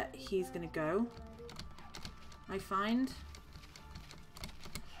where he's gonna go. I find.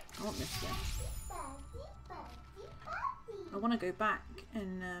 I want this guy. I want to go back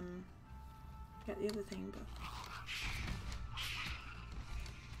and get the other thing, but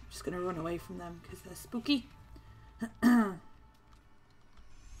I'm just gonna run away from them because they're spooky.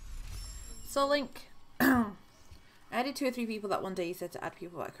 Soul Link. I added 2 or 3 people that one day you said to add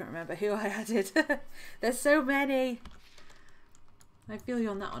people, but I can't remember who I added. There's so many. I feel you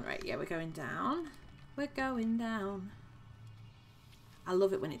on that one, right? Yeah, we're going down. We're going down. I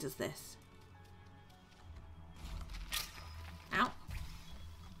love it when it does this. Ow.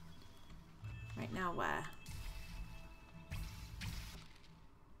 Right, now where?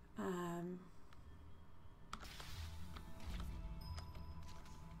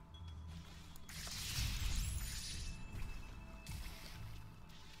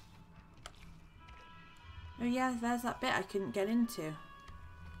 Oh yeah, there's that bit I couldn't get into.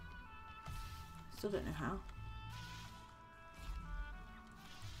 Still don't know how.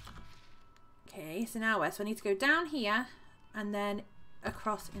 Okay, so now where? So I need to go down here and then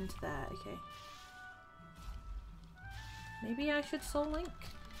across into there. Okay. Maybe I should soul link?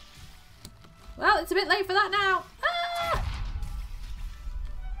 Well, it's a bit late for that now. Ah!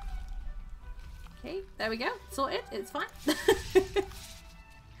 Okay, there we go. Sorted. It's fine.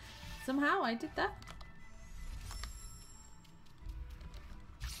 Somehow I did that.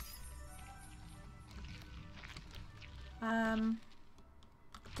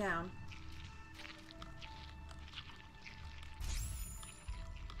 Down.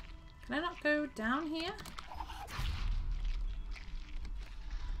 Can I not go down here?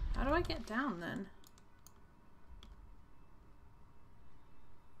 How do I get down then?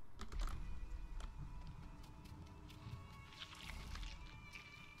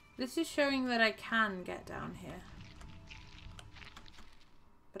 This is showing that I can get down here.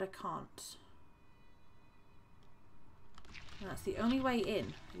 But I can't. And that's the only way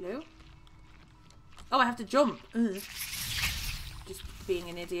in. Hello? Oh, I have to jump. Ugh. Just being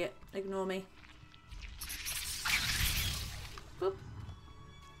an idiot. Ignore me. Boop.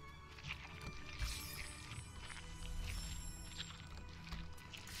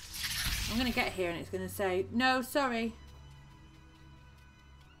 I'm going to get here and it's going to say, no, sorry.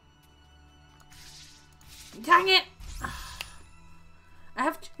 Dang it! I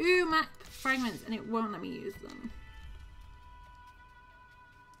have 2 map fragments and it won't let me use them.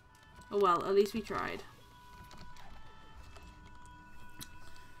 Oh well, at least we tried.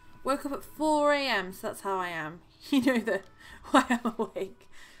 Woke up at 4 AM, so that's how I am. You know why I'm awake.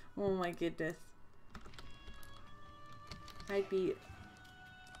 Oh my goodness. I'd be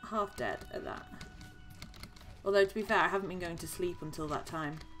half dead at that. Although to be fair, I haven't been going to sleep until that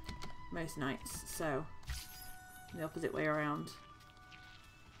time most nights, so the opposite way around.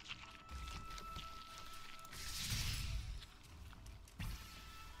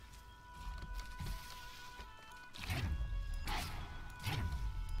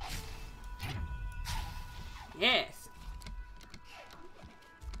 Yes!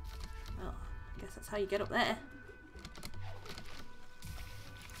 Well, I guess that's how you get up there.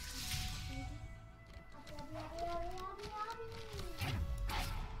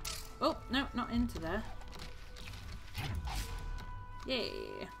 Oh, no, not into there. Yay!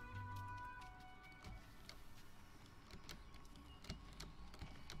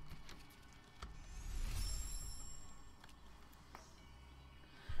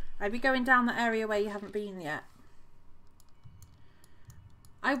 I'd be going down the area where you haven't been yet.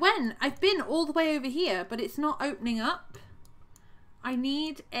 I've been all the way over here, but it's not opening up. I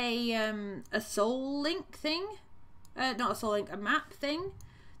need a soul link thing. Not a soul link, a map thing.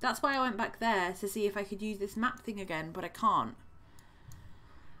 That's why I went back there, to see if I could use this map thing again, but I can't.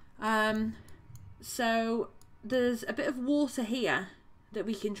 So there's a bit of water here that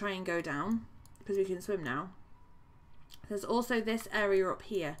we can try and go down, because we can swim now. There's also this area up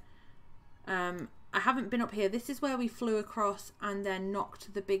here. I haven't been up here. This is where we flew across and then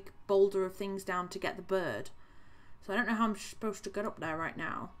knocked the big boulder of things down to get the bird. So I don't know how I'm supposed to get up there right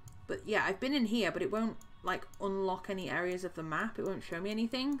now. But yeah, I've been in here, but it won't like unlock any areas of the map. It won't show me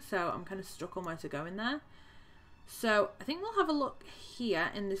anything. So I'm kind of stuck on where to go in there. So I think we'll have a look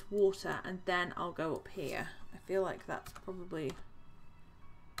here in this water and then I'll go up here. I feel like that's probably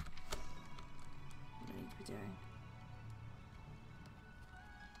what I need to be doing.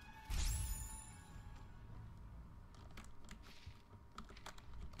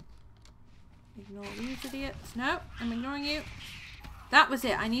 Ignore these idiots. No, I'm ignoring you. That was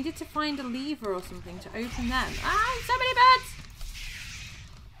it. I needed to find a lever or something to open them. Ah, so many birds!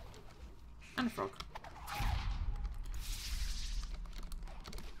 And a frog.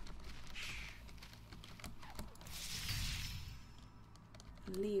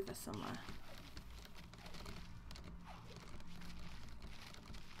 A lever somewhere.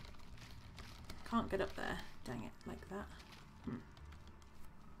 Can't get up there. Dang it, like that.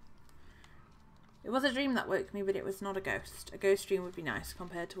 It was a dream that woke me, but it was not a ghost. A ghost dream would be nice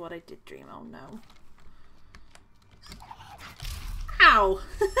compared to what I did dream. Oh no. Ow!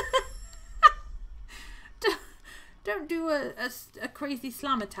 Don't do a crazy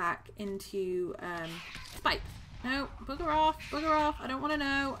slam attack into Spike. No, bugger off, bugger off. I don't want to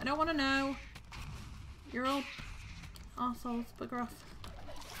know. I don't want to know. You're all arseholes. Bugger off.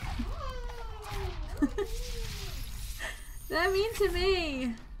 They're mean to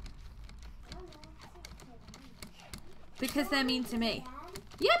me. Because they're mean to me.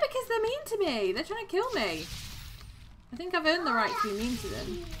 Yeah, because they're mean to me. They're trying to kill me. I think I've earned the right to be mean to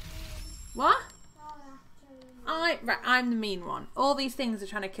them. What? Right, I'm the mean one. All these things are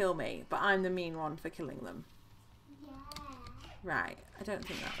trying to kill me, but I'm the mean one for killing them. Right, I don't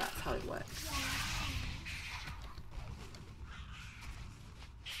think that's how it works.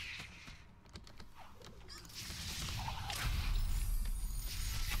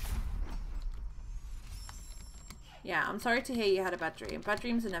 Yeah, I'm sorry to hear you had a bad dream. Bad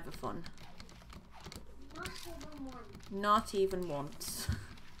dreams are never fun. Not even once. Not even once.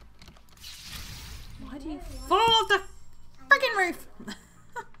 Why do you fall off the freaking roof? No,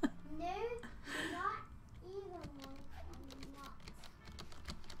 not even once. Not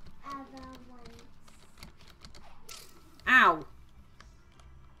ever once. Ow!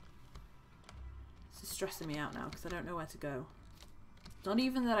 This is stressing me out now because I don't know where to go. Not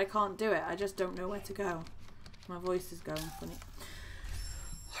even that I can't do it, I just don't know where to go. My voice is going funny.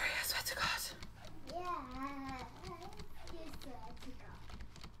 Ori, I swear to God. Yeah. You swear to God.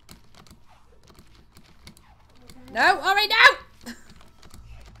 No, Ori, no!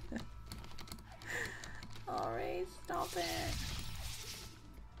 Ori, stop it.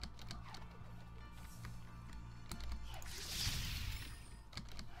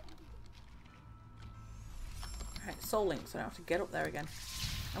 Right, Soul Link, so I don't have to get up there again.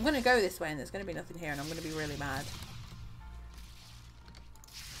 I'm going to go this way and there's going to be nothing here and I'm going to be really mad.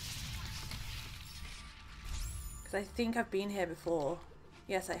 Because I think I've been here before.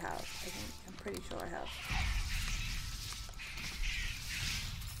 Yes, I have. I'm pretty sure I have.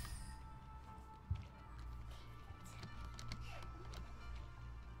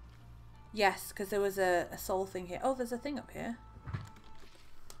 Yes, because there was a soul thing here. Oh, there's a thing up here.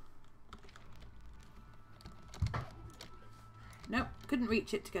 Nope, couldn't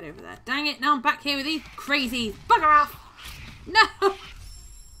reach it to get over there. Dang it, now I'm back here with these crazies. Bugger off! No!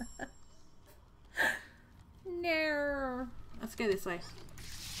 No. Let's go this way.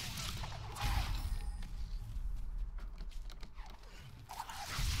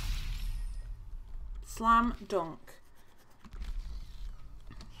 Slam dunk.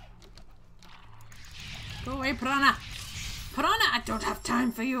 Go away, Piranha! Piranha, I don't have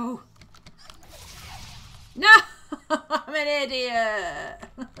time for you! No! I'm an idiot!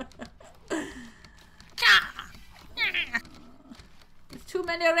 There's too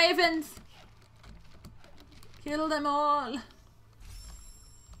many ravens! Kill them all!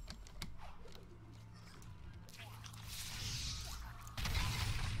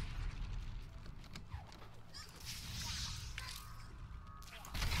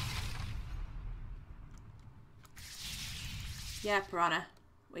 Yeah, Piranha.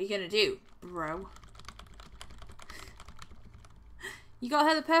 What are you gonna do, bro? You got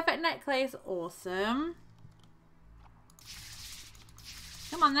her the perfect necklace. Awesome.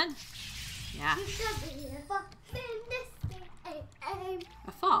 Come on then. Yeah.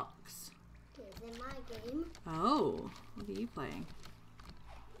 A fox? Here's in my game. Oh. What are you playing?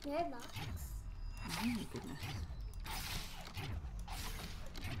 Roblox. Oh my goodness.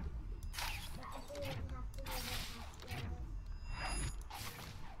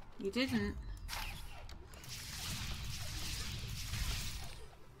 You didn't.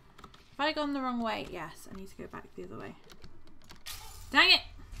 Have I gone the wrong way? Yes, I need to go back the other way. Dang it!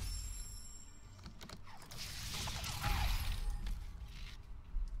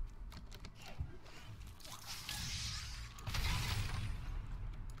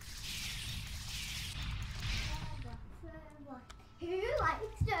 Who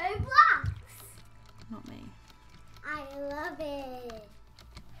likes Roblox? Not me. I love it.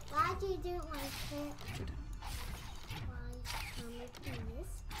 Why do you don't like it? I don't. Why can't we do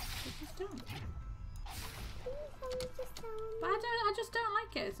this? I just don't. Please, just tell me. But I just don't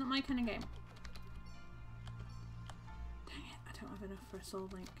like it. It's not my kind of game. Dang it, I don't have enough for a soul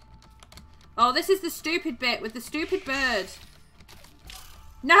link. Oh, this is the stupid bit with the stupid bird.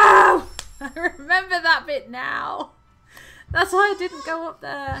 No! I remember that bit now. That's why I didn't go up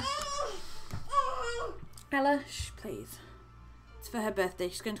there. Ella, shh, please. It's for her birthday.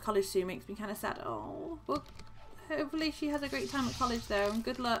 She's going to college soon. Makes me kind of sad. Oh, well, hopefully she has a great time at college though. And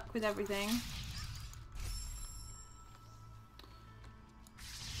good luck with everything.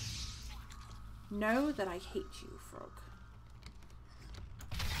 Know that I hate you, frog.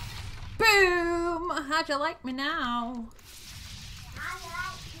 Boom! how'd you like me now? I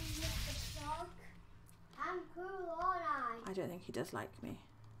like you, Mr. Dog. I'm cool, aren't I? I don't think he does like me.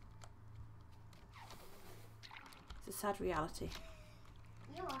 It's a sad reality.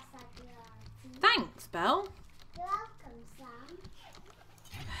 You are sad reality. Thanks, Belle. You're welcome, Sam.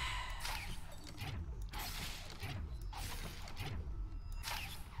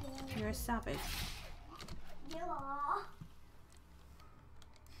 You're a savage. You are.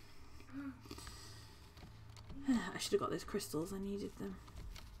 I should have got those crystals. I needed them.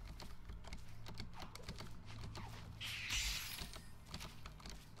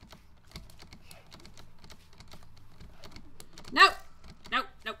 No! No,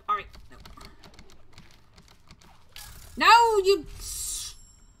 no, alright, no. No, you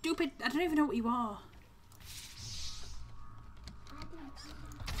stupid... I don't even know what you are.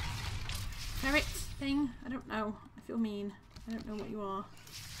 Ferret thing? I don't know. I feel mean. I don't know what you are.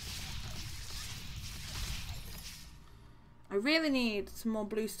 I really need some more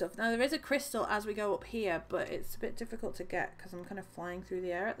blue stuff. Now there is a crystal as we go up here, but it's a bit difficult to get because I'm kind of flying through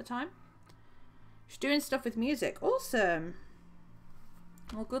the air at the time. She's doing stuff with music. Awesome.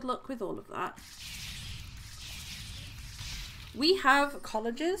 Well, good luck with all of that. We have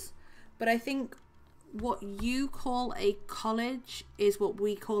colleges, but I think what you call a college is what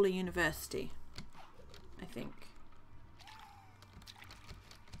we call a university. I think.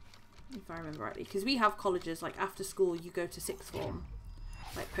 If I remember rightly. Because we have colleges, like after school you go to sixth form.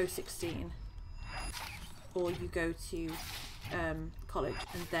 Like post 16. Or you go to college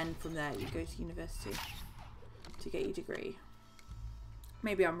and then from there you go to university to get your degree.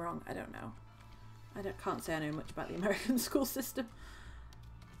 Maybe I'm wrong, I don't know. Can't say I know much about the American school system.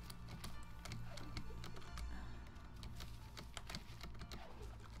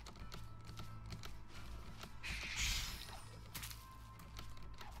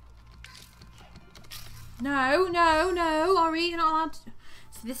 No, no, no, Ori, you're not allowed to...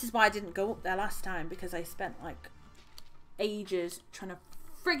 So this is why I didn't go up there last time, because I spent like ages trying to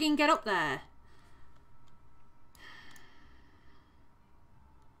frigging get up there.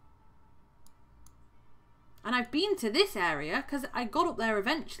 And I've been to this area because I got up there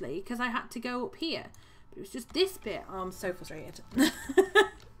eventually because I had to go up here. But it was just this bit. Oh, I'm so frustrated.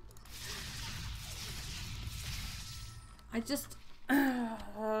 I just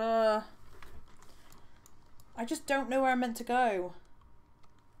don't know where I'm meant to go.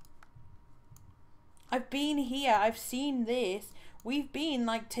 I've been here. I've seen this. We've been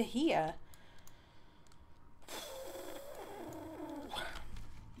like to here.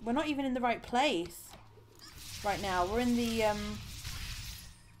 We're not even in the right place right now. We're in the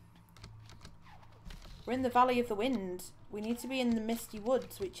Valley of the Wind. We need to be in the Misty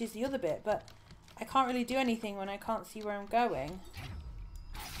Woods, which is the other bit, but I can't really do anything when I can't see where I'm going.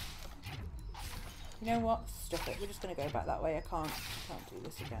 You know what? Stop it. We're just going to go back that way. I can't do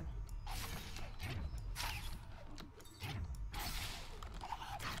this again.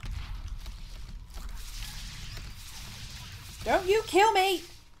 Don't you kill me!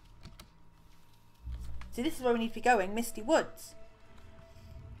 So this is where we need to be going. Misty Woods.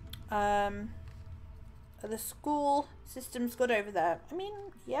 The school system's good over there. I mean,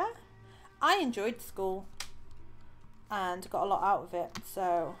 yeah. I enjoyed school. And got a lot out of it.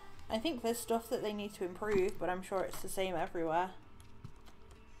 So I think there's stuff that they need to improve, but I'm sure it's the same everywhere.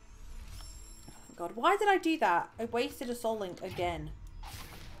 Oh God, why did I do that? I wasted a soul link again.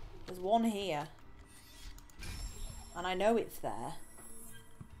 There's one here. And I know it's there.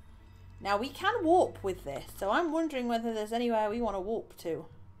 Now we can warp with this, so I'm wondering whether there's anywhere we want to warp to.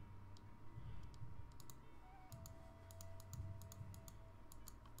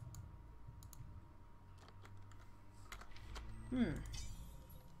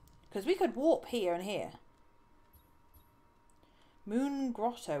 Because we could warp here and here. Moon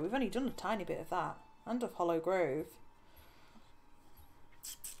Grotto. We've only done a tiny bit of that. And of Hollow Grove.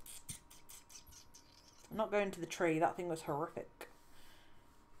 I'm not going to the tree. That thing was horrific.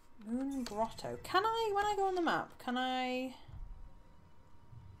 Moon Grotto. Can I, when I go on the map, can I...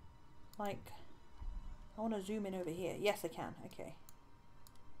 Like... I want to zoom in over here. Yes, I can. Okay.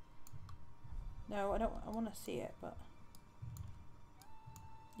 No, I don't... I want to see it, but...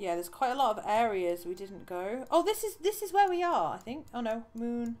 Yeah, there's quite a lot of areas we didn't go. Oh, this is where we are, I think. Oh no,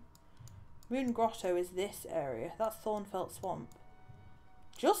 Moon Grotto is this area. That's Thornfelt Swamp.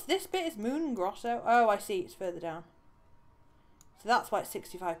 Just this bit is Moon Grotto. Oh, I see. It's further down. So that's why it's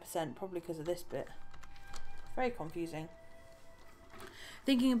 65%, probably because of this bit. Very confusing.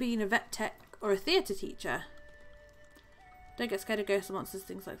 Thinking of being a vet tech or a theatre teacher. Don't get scared of ghosts and monsters,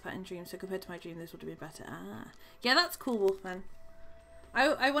 things like that in dreams. So compared to my dream, this would have been better. Ah, yeah, that's cool, Wolfman.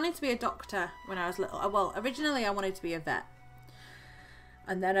 I wanted to be a doctor when I was little. Well, originally I wanted to be a vet.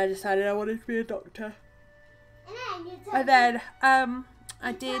 And then I decided I wanted to be a doctor. And then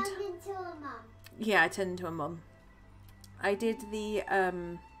I did... Turned into a mum. Yeah, I turned into a mum. I did the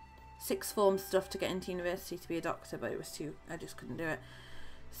sixth form stuff to get into university to be a doctor, but it was too... I just couldn't do it.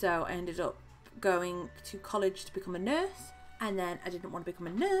 So I ended up going to college to become a nurse. And then I didn't want to become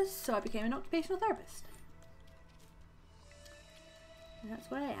a nurse, so I became an occupational therapist. And that's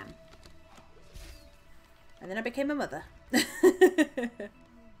where I am. And then I became a mother.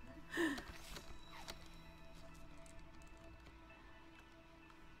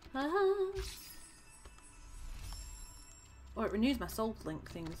 Oh, it renews my soul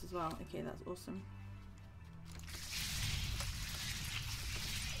link things as well. Okay, that's awesome.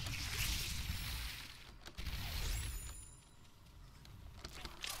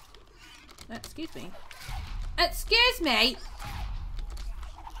 Excuse me. Excuse me!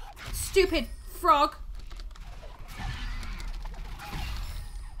 Stupid frog!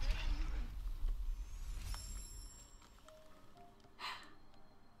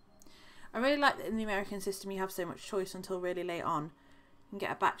 I really like that in the American system you have so much choice until really late on. You can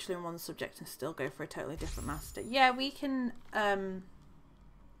get a bachelor in one subject and still go for a totally different master. Yeah, we can... I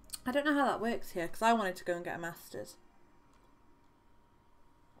don't know how that works here, because I wanted to go and get a master's.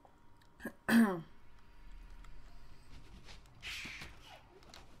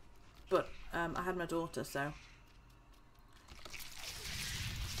 But I had my daughter, so...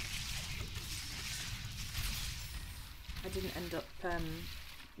 I didn't end up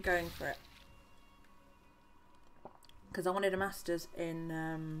going for it. Because I wanted a master's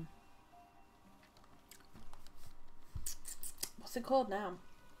in... what's it called now?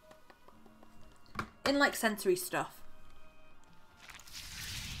 In like sensory stuff.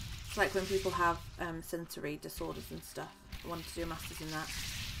 It's like when people have sensory disorders and stuff. I wanted to do a master's in that.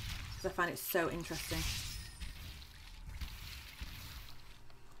 Because I find it so interesting.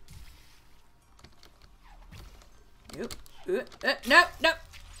 No, no!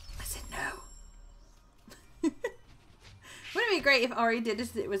 I said no. Wouldn't it be great if Ori did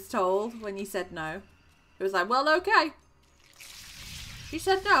as it was told when you said no? It was like, well, okay. She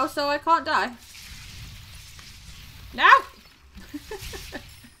said no, so I can't die. No!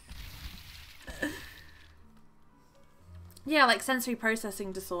 Yeah, like sensory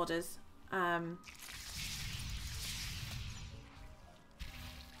processing disorders. Stuff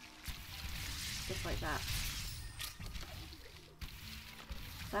like that.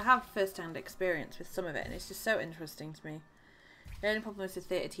 So I have first-hand experience with some of it, and it's just so interesting to me. The only problem with the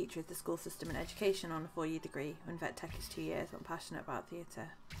theatre teacher is the school system and education on a 4-year degree, when vet tech is 2 years. I'm passionate about theatre,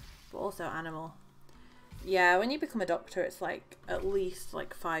 but also animal. Yeah, when you become a doctor, it's like at least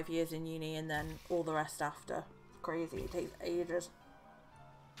like 5 years in uni, and then all the rest after. Crazy, it takes ages.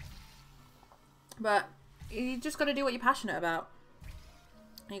 But you just got to do what you're passionate about.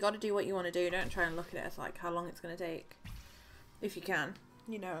 You got to do what you want to do. Don't try and look at it as like how long it's going to take. If you can,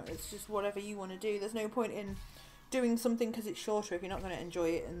 you know, it's just whatever you want to do. There's no point in doing something because it's shorter if you're not going to enjoy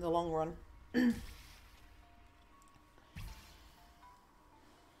it in the long run.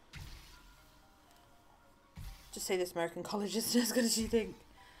 Just say this American college isn't as good as you think.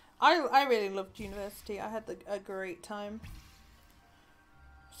 I really loved university. I had a great time.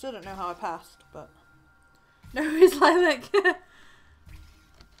 Still don't know how I passed, but no, it's like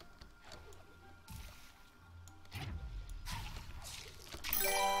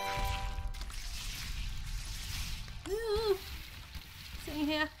sitting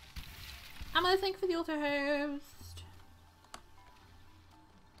here. I'm gonna thank for the auto host.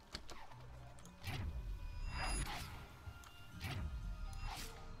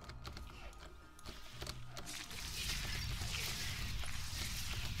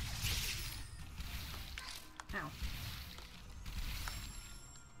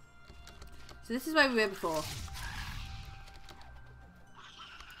 So this is where we were before.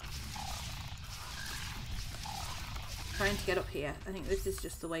 Trying to get up here. I think this is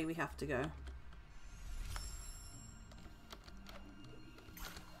just the way we have to go.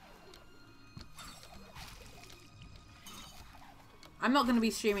 I'm not going to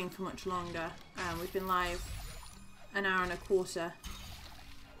be streaming for much longer. We've been live an hour and a quarter.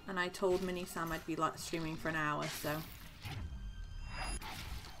 And I told Mini Sam I'd be like streaming for an hour, so...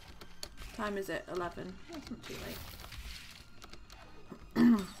 Time is it? 11. That's not too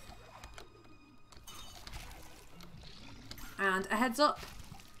late. And a heads up,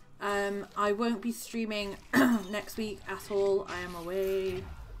 I won't be streaming next week at all. I am away.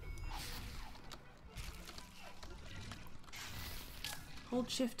 Hold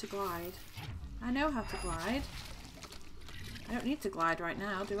shift to glide. I know how to glide. I don't need to glide right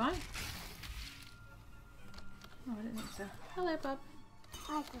now, do I? Oh, I don't think so. Hello, Bob.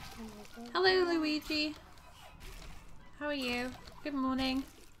 I just wanna do Hello, Luigi. How are you? Good morning.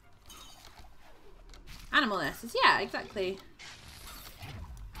 Animal nurses, yeah, exactly.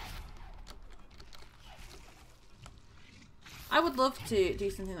 I would love to do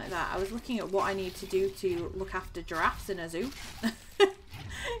something like that. I was looking at what I need to do to look after giraffes in a zoo.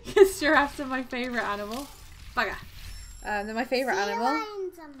 Because giraffes are my favourite animal. Bugger. They're my favourite Sea animal.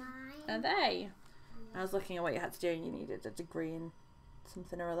 lions are mine. Are they? I was looking at what you had to do and you needed a degree in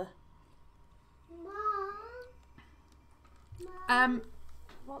something or other. Mom.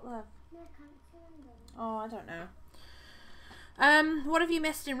 What love? No, I can't see them. Oh, I don't know. What have you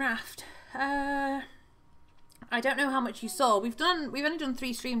missed in Raft? I don't know how much you saw. We've only done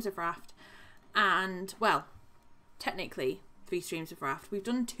 3 streams of Raft, and well, technically 3 streams of Raft. We've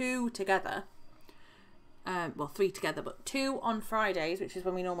done 2 together. Well, 3 together, but 2 on Fridays, which is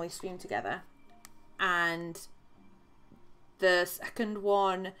when we normally stream together. And the second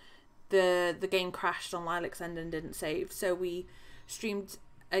one, the game crashed on Lilac's end and didn't save, so we streamed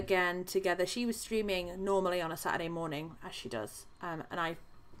again together. She was streaming normally on a Saturday morning, as she does, and I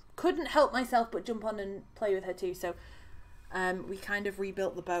couldn't help myself but jump on and play with her too. So we kind of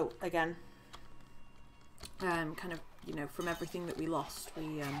rebuilt the boat again, kind of, you know, from everything that we lost.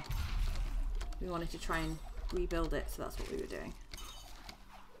 We wanted to try and rebuild it, so that's what we were doing.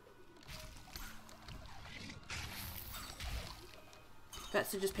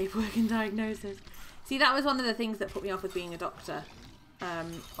 Vets are just paperwork and diagnosis. See, that was one of the things that put me off with being a doctor.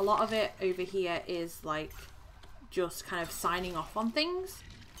 A lot of it over here is like just kind of signing off on things.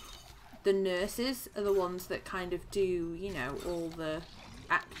 The nurses are the ones that kind of do, you know, all the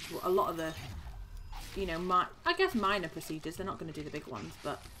a lot of the, you know, I guess minor procedures. They're not going to do the big ones,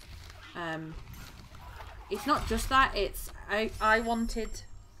 but it's not just that. It's I wanted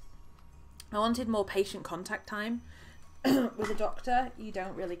more patient contact time. With a doctor, you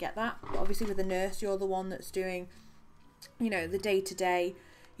don't really get that. But obviously with a nurse, you're the one that's doing, you know, the day-to-day.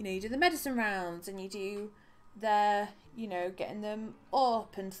 You know, you do the medicine rounds and you do their, you know, getting them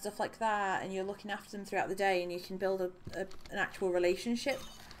up and stuff like that, and you're looking after them throughout the day, and you can build an actual relationship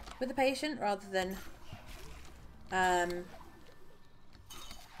with the patient rather than,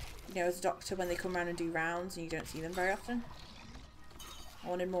 you know, as a doctor when they come around and do rounds and you don't see them very often. I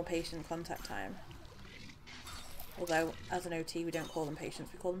wanted more patient contact time. Although, as an OT, we don't call them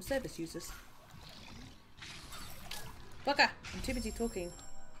patients, we call them service users. Bugger! I'm too busy talking.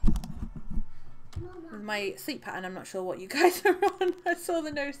 With my sleep pattern, I'm not sure what you guys are on. I saw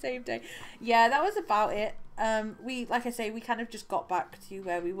the no save day. Yeah, that was about it. Like I say, we kind of just got back to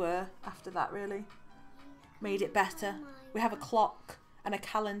where we were after that, really. Made it better. We have a clock and a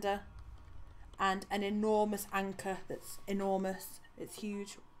calendar and an enormous anchor that's enormous. It's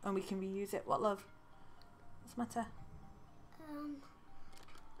huge and we can reuse it. What, love? What's the matter?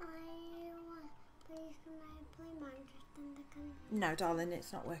 Please can I play Minecraft in the country? No, darling,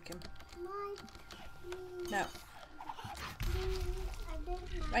 it's not working. No.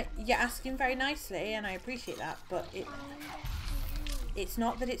 Right, you're asking very nicely, and I appreciate that, but it's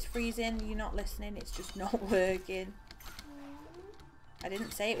not that it's freezing. You're not listening. It's just not working. I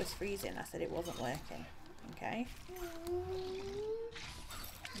didn't say it was freezing. I said it wasn't working. Okay.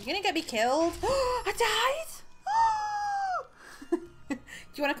 You're gonna get me killed. I died. Do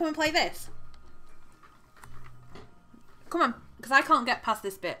you want to come and play this? Come on, because I can't get past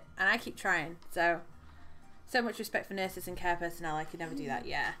this bit, and I keep trying. So much respect for nurses and care personnel. I could never do that.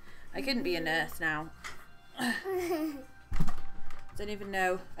 Yeah, I couldn't be a nurse now. Don't even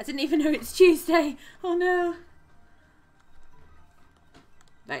know. I didn't even know it's Tuesday. Oh no.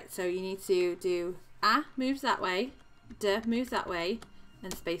 Right, so you need to do A moves that way, D moves that way,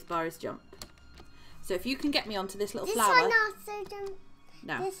 and spacebar is jump. So if you can get me onto this little flower. This one also jump.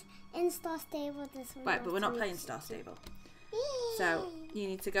 No. This in Star Stable. This one. Right, but we're not playing Star Stable. So you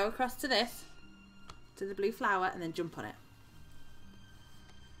need to go across to this, to the blue flower, and then jump on it.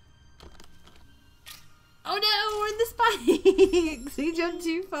 Oh no, we're in the spikes! You jumped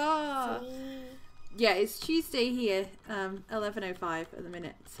too far. Yeah, it's Tuesday here, 11:05 at the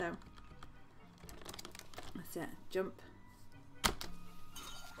minute, so that's it. Jump.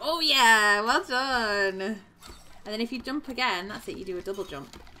 Oh yeah, well done. And then if you jump again, that's it. You do a double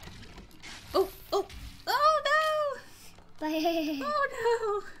jump. Oh no! But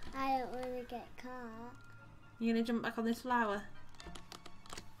Oh no! I don't want to get caught. You're gonna jump back on this flower.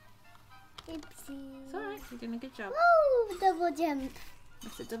 Oopsie. It's alright, you're doing a good job. Woo! Double jump.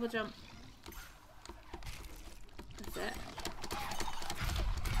 That's it, double jump. That's it.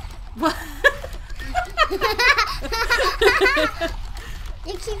 What?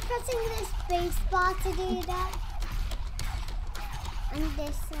 You keep pressing the space bar to do that. And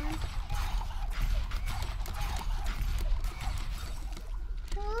this one.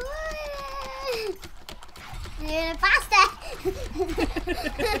 You're faster.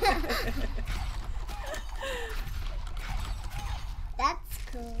 That's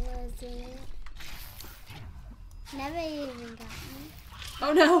cool, isn't it? Never even got me.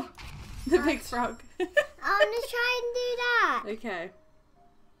 Oh no! The big frog. I want to try and do that. Okay.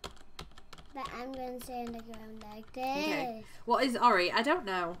 But I'm going to stay on the ground like this. Okay. What is Ori? I don't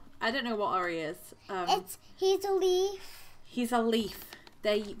know. I don't know what Ori is. He's a leaf. He's a leaf.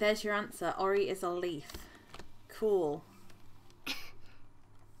 There's your answer. Ori is a leaf. Cool.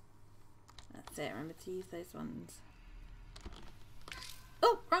 That's it. Remember to use those ones.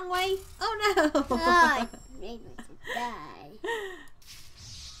 Oh, wrong way. Oh no. Oh, it made me to die.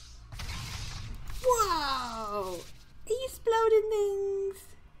 Whoa. Are you exploding things?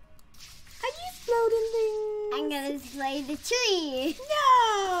 Are you exploding things? I'm going to slay the tree.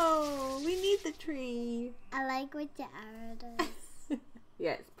 No. We need the tree. I like what the arrow does.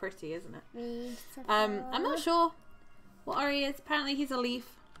 Yeah, it's pretty, isn't it? Beautiful. I'm not sure what Ori is. Apparently he's a leaf.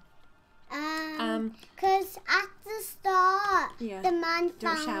 Because at the start, Yeah. the man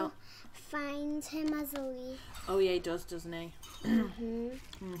Don't shout. finds him as a leaf. Oh yeah, he does, doesn't he?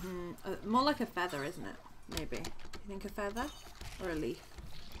 Mm-hmm. More like a feather, isn't it? Maybe. You think a feather or a leaf?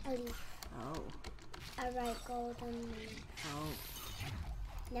 A leaf. Oh. A right golden leaf. Oh.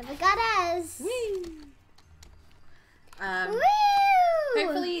 Never got us. Whee! Woo!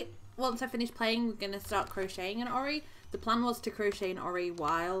 Hopefully, once I finish playing, we're going to start crocheting in Ori. The plan was to crochet in Ori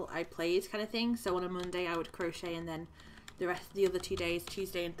while I played, kind of thing. So on a Monday, I would crochet, and then the other 2 days,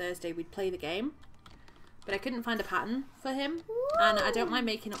 Tuesday and Thursday, we'd play the game. But I couldn't find a pattern for him, and I don't mind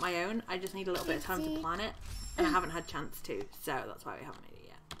making up my own. I just need a little bit of time to plan it, and I haven't had chance to, so that's why we haven't made it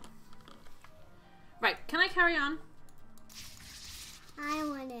yet. Right, can I carry on? I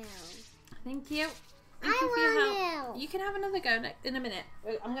want to. Thank you. I Thank you for your want help. to. You can have another go in a minute.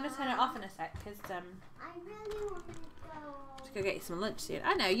 I'm going to turn it off in a sec, because I really want to go. to go get you some lunch soon.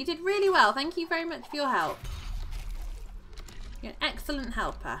 I know, you did really well. Thank you very much for your help. You're an excellent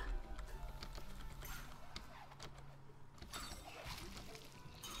helper.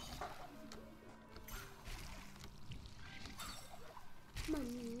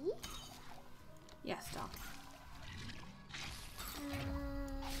 Mommy? Yes, doll.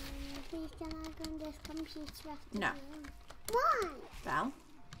 Please can I go on this computer after No. you? Why? Belle.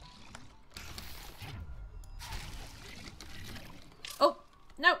 Oh,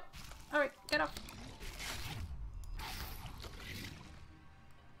 no. All right, get off.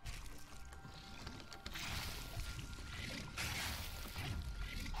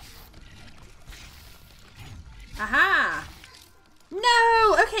 Aha!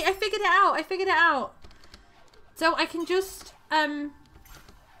 No! Okay, I figured it out. So I can just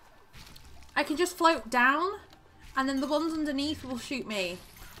float down, and then the ones underneath will shoot me.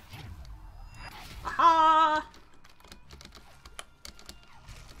 Aha!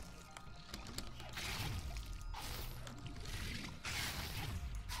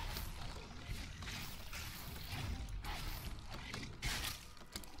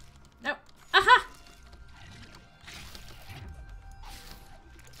 No. Aha!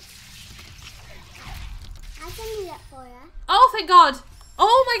 I can do that for you. Oh, thank God.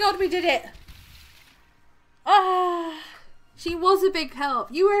 Oh my God, we did it. Ah, she was a big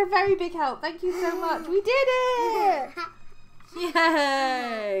help. You were a very big help. Thank you so much. We did it.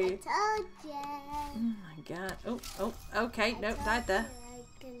 Yay. Told you. Oh my God. Oh, okay. Nope, died there. I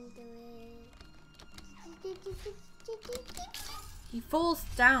can do it. He falls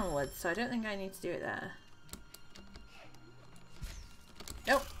downwards, so I don't think I need to do it there.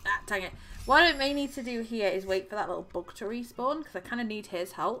 Nope. Ah, dang it. What I may need to do here is wait for that little bug to respawn, because I kind of need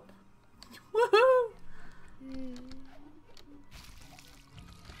his help. Woohoo!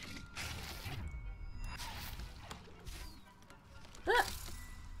 Ah.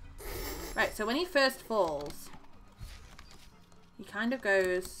 Right, so when he first falls, he kind of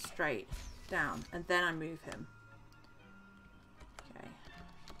goes straight down, and then I move him. Okay.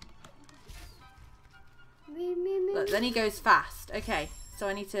 Look, then he goes fast. Okay, so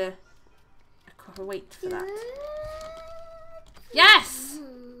I need to wait for that. Yes!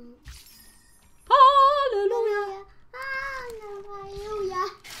 Hallelujah! Hallelujah.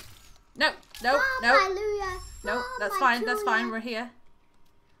 No, no, no, Hallelujah. no, that's fine, that's fine, we're here.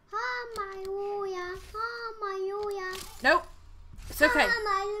 Hallelujah. Hallelujah. Nope, it's okay.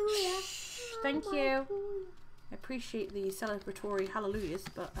 Hallelujah. Thank you. I appreciate the celebratory hallelujahs,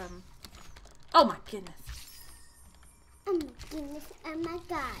 but, oh my goodness. Oh my goodness, oh my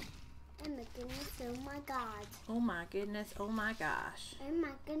god. Oh my goodness, oh my god. Oh my goodness, oh my gosh. Oh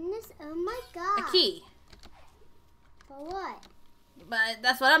my goodness, oh my god. A key. For what? But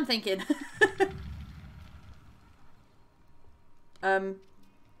that's what I'm thinking. Oh,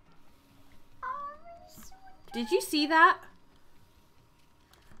 so Did you see that?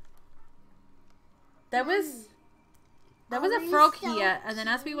 There was a frog here, and then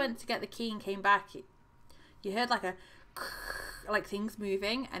as we went to get the key and came back, you heard like a like things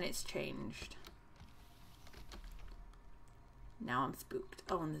moving, and it's changed. Now I'm spooked.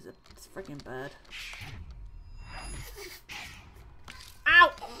 Oh, and there's a freaking bird.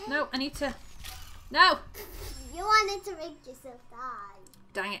 Ow! No, I need to. No! You wanted to make yourself die.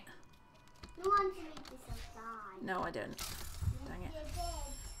 Dang it. You wanted to make yourself die. No, I don't. Dang it. You did.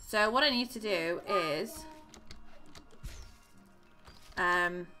 So what I need to do is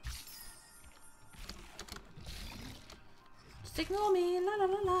just ignore me. La la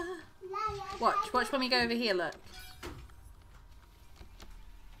la la. La, la, Watch when we go over here, look.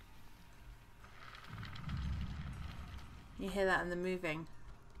 You hear that and they're moving.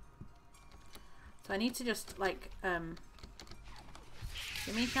 So I need to just like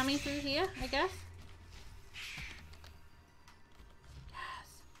shimmy through here, I guess. Yes.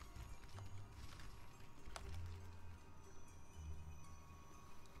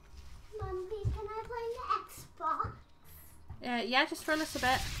 Mummy, can I play the Xbox? Yeah, just for a little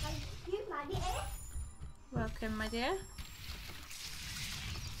bit. Thank you, Mummy. Welcome, my dear.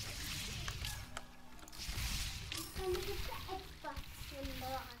 Can we get the Xbox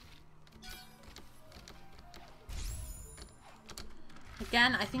symbol on?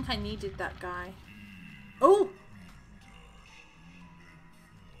 Again, I think I needed that guy. Oh!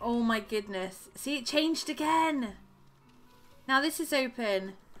 Oh my goodness. See, it changed again. Now this is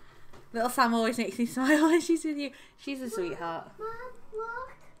open. Little Sam always makes me smile when she's with you. She's a sweetheart. Mom,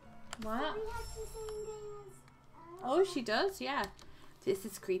 look. What? We have the same name as Oh, she does? Yeah. This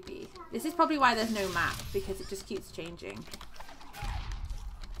is creepy. This is probably why there's no map, because it just keeps changing.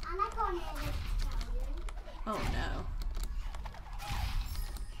 And I can't hear it tell you. Oh no.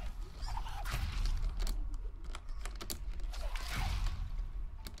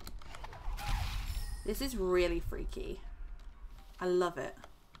 This is really freaky. I love it.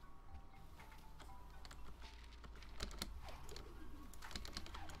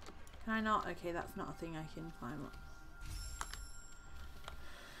 Can I not? Okay, that's not a thing I can climb up.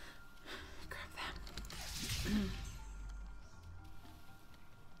 Grab them.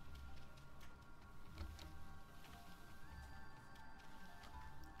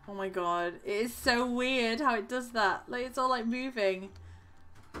 Oh my god, it is so weird how it does that. Like, it's all like moving.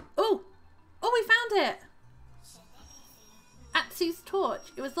 Oh! Oh, we found it! Atsu's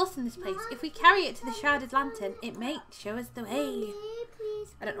torch. It was lost in this place. If we carry it to the shrouded lantern, it may show us the way. Mommy,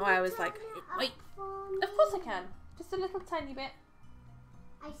 please. I don't know why I was like, wait. For me. Of course I can. Just a little tiny bit.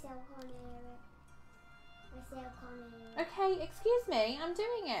 I still can't hear it. I still can't hear it. Okay, excuse me. I'm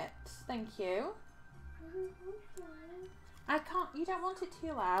doing it. Thank you. I can't. You don't want it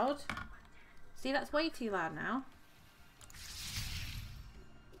too loud. See, that's way too loud now.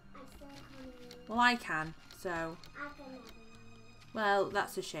 I still can't hear it. Well, I can. So, I can never hear it. well,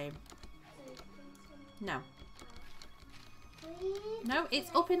 that's a shame. No. Please. No, it's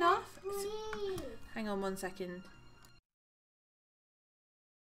up enough. Please. Hang on 1 second.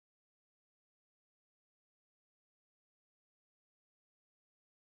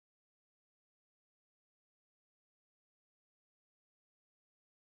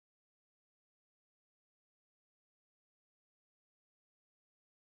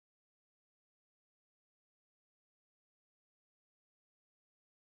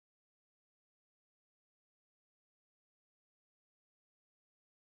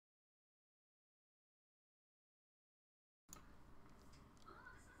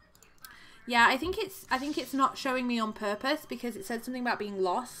 Yeah, I think it's not showing me on purpose, because it said something about being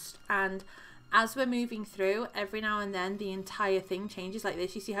lost, and as we're moving through, every now and then the entire thing changes like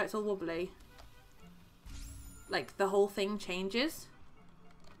this. You see how it's all wobbly? Like the whole thing changes,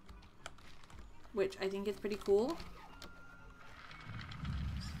 which I think is pretty cool.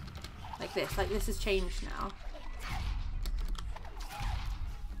 Like this has changed now.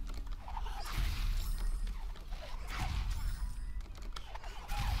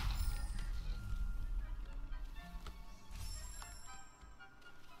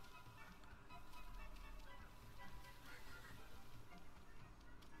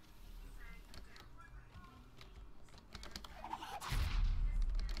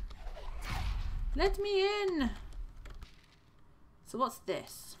 Let me in! So what's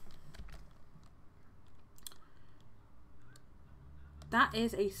this? That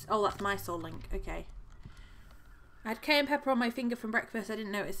is a... Oh, that's my soul link. Okay. I had cayenne pepper on my finger from breakfast. I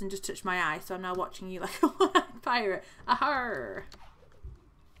didn't notice and just touched my eye. So I'm now watching you like a one-eyed pirate. Ahar!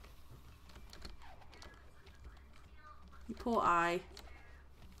 You poor eye.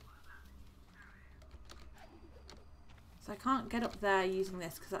 So I can't get up there using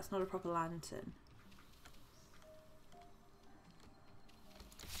this because that's not a proper lantern.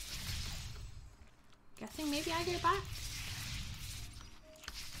 Guessing maybe I go back?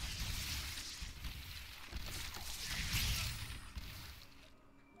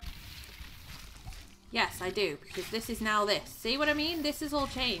 Yes, I do, because this is now this. See what I mean? This is all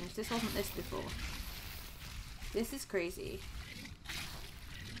changed. This wasn't this before. This is crazy.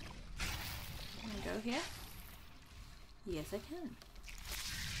 Can I go here? Yes, I can.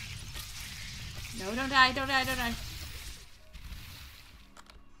 No, don't die, don't die, don't die.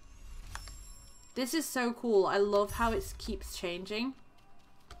 This is so cool. I love how it keeps changing.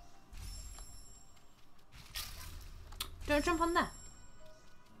 Don't jump on there.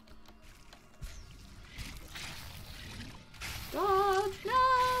 Dodge!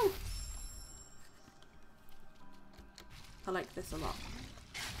 No! I like this a lot.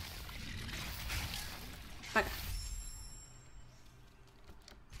 Bugger.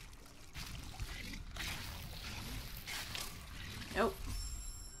 Nope.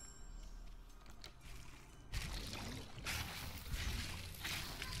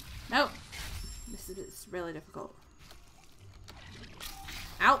 Nope. This is it's really difficult.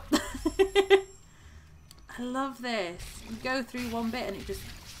 Ow! I love this. You go through one bit and it just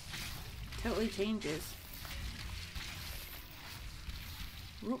totally changes.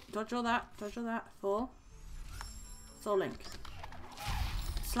 Oop, dodge all that, fall. Soul Link.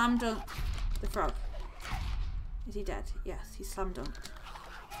 Slam dunk the frog. Is he dead? Yes, he's slam dunked.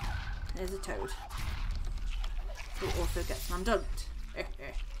 There's a toad. Who also gets slam dunked. Right,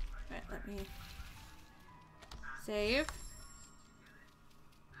 let me save.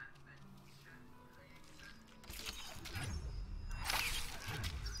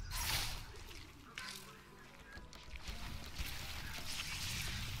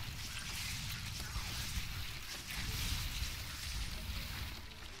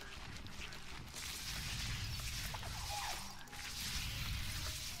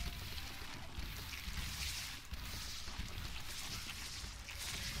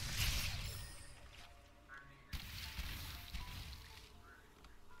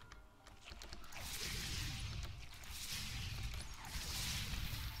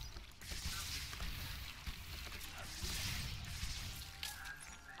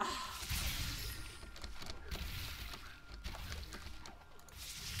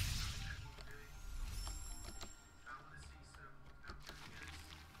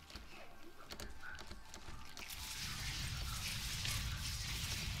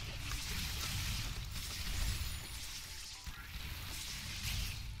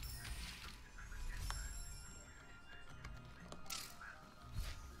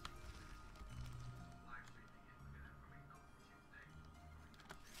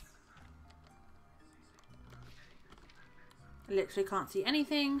 I literally can't see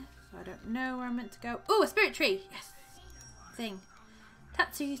anything, so I don't know where I'm meant to go. Oh, a spirit tree! Yes! Thing.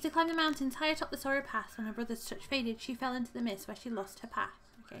 Tatsu used to climb the mountains high atop the Sorrow Pass. When her brother's touch faded, she fell into the mist where she lost her path.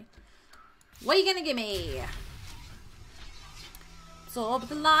 Okay. What are you gonna give me? Absorb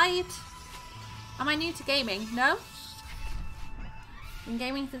the light. Am I new to gaming? No? Been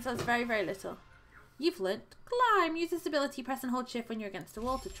gaming since I was very, very little. You've learnt climb. Use this ability, press and hold shift when you're against a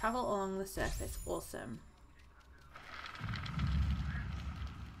wall to travel along the surface. Awesome.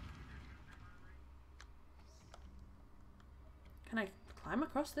 Can I climb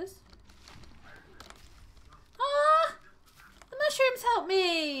across this? Ah! The mushrooms help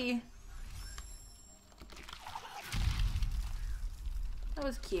me! That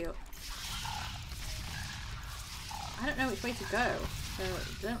was cute. I don't know which way to go. So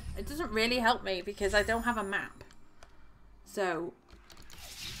it doesn't really help me because I don't have a map. So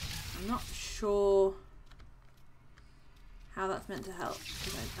I'm not sure how that's meant to help.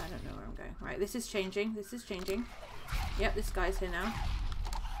 I don't know where I'm going. Right, this is changing. This is changing. Yep, this guy's here now.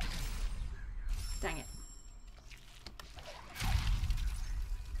 Dang it.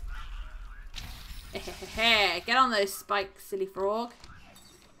 Get on those spikes, silly frog.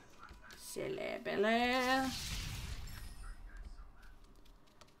 Silly Billy.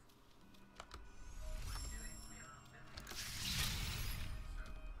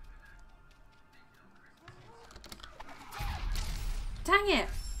 Dang it.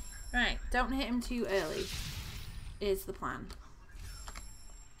 Right, don't hit him too early. Is the plan.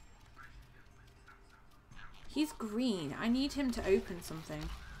 He's green. I need him to open something.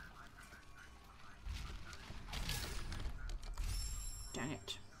 Dang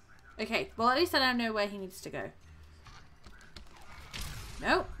it. Okay, well at least I now know where he needs to go.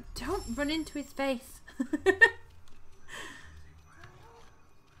 No, don't run into his face.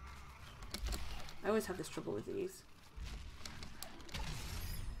 I always have this trouble with these.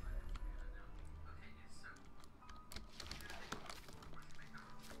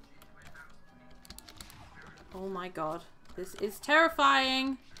 Oh my god. This is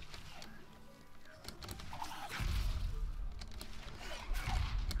terrifying.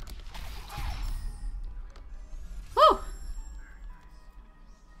 Whew!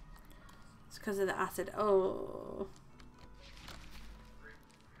 It's because of the acid. Oh.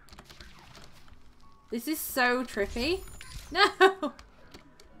 This is so trippy. No!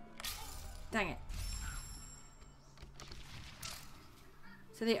 Dang it.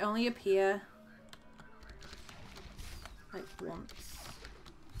 So they only appear like once.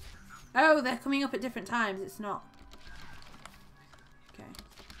 Oh, they're coming up at different times. It's not. Okay.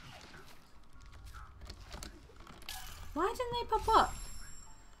 Why didn't they pop up?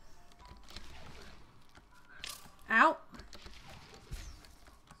 Ow.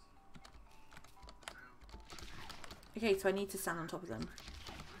 Okay, so I need to stand on top of them.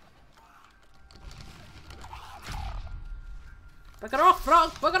 Bugger off,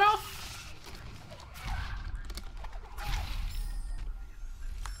 frog! Bugger off!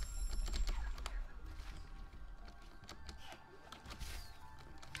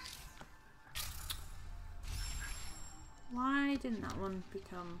 Why didn't that one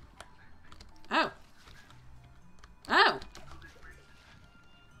become... Oh! Oh!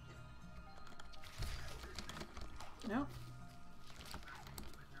 No.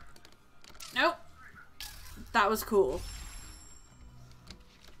 Nope. That was cool.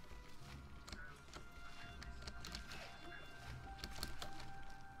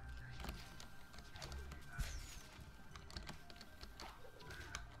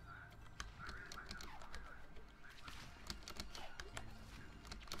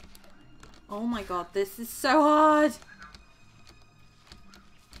 Oh my god, this is so hard.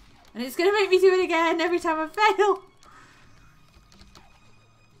 And it's gonna make me do it again every time I fail.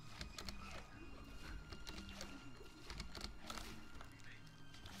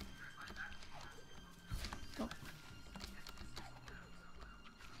 Oh.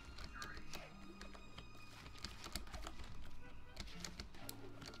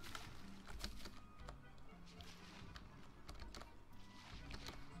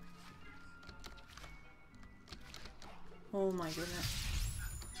 Oh my goodness.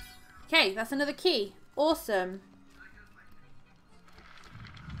 Okay, that's another key. Awesome.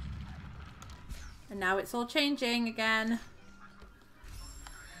 And now it's all changing again.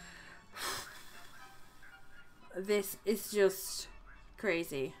 This is just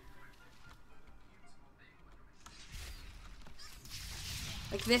crazy.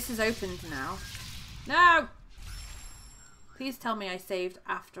 Like, this is opened now. No! Please tell me I saved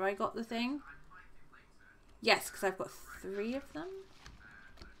after I got the thing. Yes, because I've got 3 of them.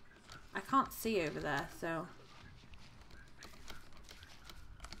 I can't see over there, so...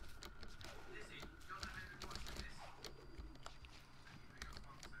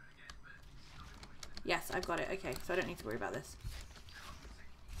 Yes, I've got it. Okay, so I don't need to worry about this.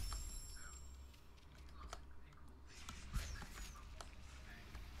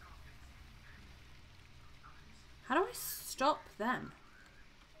 How do I stop them?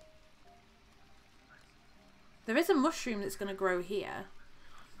 There is a mushroom that's going to grow here.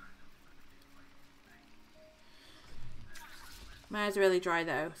 My eyes are really dry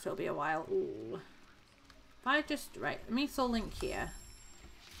though, so it'll be a while. Ooh. If I just... Right, let me soul link here.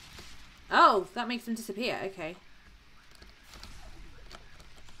 Oh, that makes them disappear. Okay.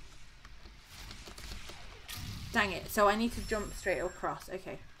 Dang it. So I need to jump straight across.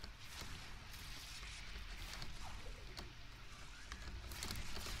 Okay.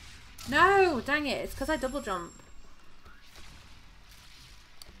 No! Dang it. It's because I double jump.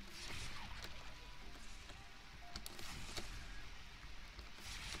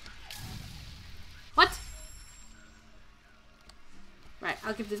 What? Right,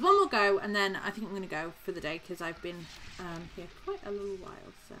 I'll give this one more go, and then I think I'm going to go for the day, because I've been here quite a little while,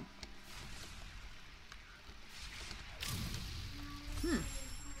 so...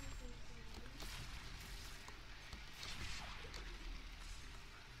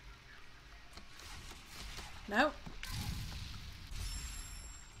 No.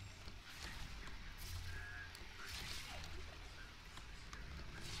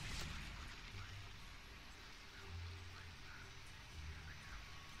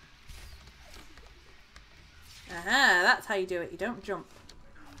 Aha, that's how you do it. You don't jump.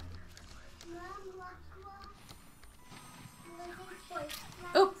 Mom, look, look.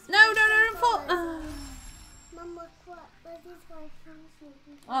 Oh, no, don't fall. Mom, look what. Lizzie's going to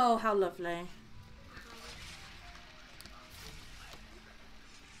Oh, how lovely.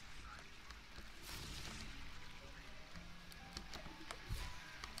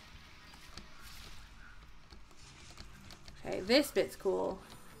 Okay, this bit's cool.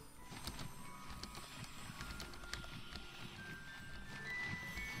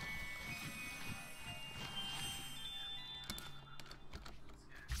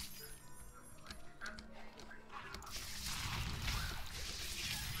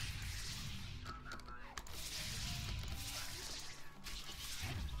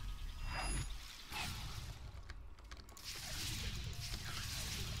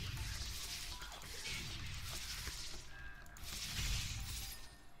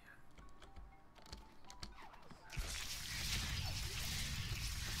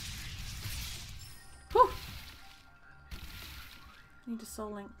 Whew. Need a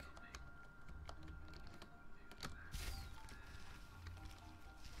soul link.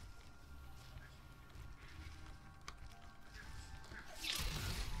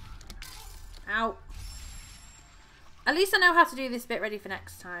 Ow. At least I know how to do this bit ready for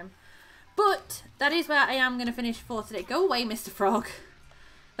next time. But that is where I am going to finish for today. Go away, Mr. Frog.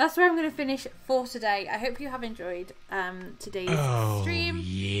 That's where I'm going to finish for today. I hope you have enjoyed today's stream.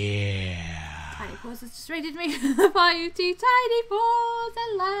 Yeah. Tiny Paws has just raided me with 5 to Tiny Paws.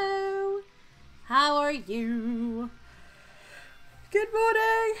 Hello. How are you? Good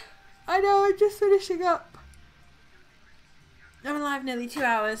morning. I know, I'm just finishing up. I'm alive nearly 2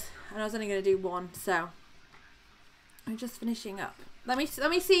 hours and I was only going to do one, so I'm just finishing up. Let me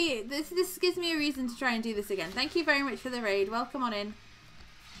see. This gives me a reason to try and do this again. Thank you very much for the raid. Welcome on in.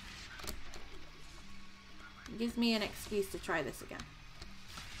 It gives me an excuse to try this again.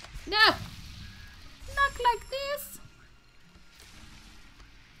 No! Not like this!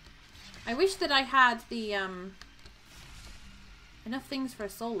 I wish that I had the, enough things for a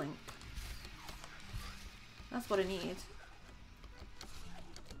soul link. That's what I need.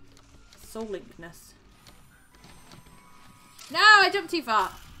 Soul linkness. No, I jumped too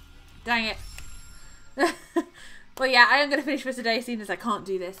far. Dang it. Well, yeah, I am going to finish for today, seeing as I can't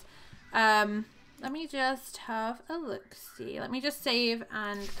do this. Let me just have a look-see. Let me just save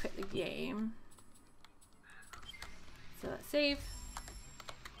and quit the game. So let's save.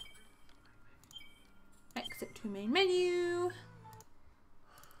 Exit to main menu.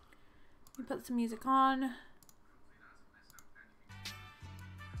 Let me put some music on.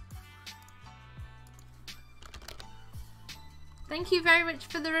 Thank you very much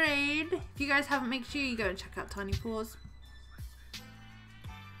for the raid. If you guys haven't, make sure you go and check out Tiny Paws.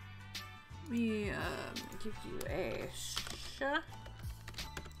 Let me give you a share.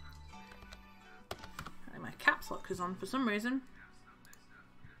 My caps lock is on for some reason.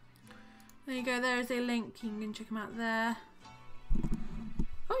 There you go, there is a link. You can check them out there.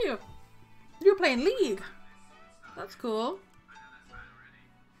 Oh, you're playing League. That's cool.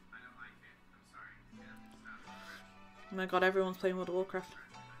 Oh my god, everyone's playing World of Warcraft.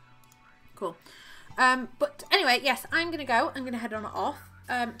 Cool. But anyway, yes, I'm gonna go. I'm gonna head on off.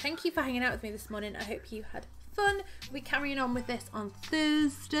 Thank you for hanging out with me this morning. I hope you had fun. We'll be carrying on with this on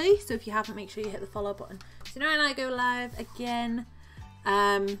Thursday, so if you haven't, make sure you hit the follow button so now when I go live again.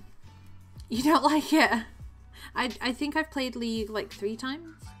 You don't like it? I think I've played League like 3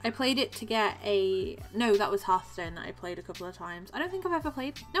 times. I played it to get a... No, that was Hearthstone that I played a couple of times. I don't think I've ever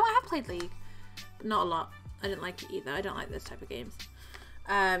played... No, I have played League, but not a lot. I didn't like it either. I don't like this type of games.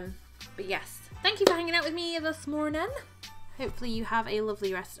 But yes, thank you for hanging out with me this morning. Hopefully you have a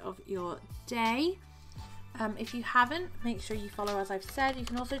lovely rest of your day. If you haven't, make sure you follow, as I've said. You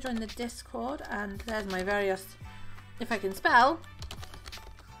can also join the Discord, and there's my various, if I can spell,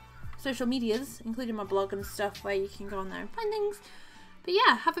 social medias, including my blog and stuff, where you can go on there and find things. But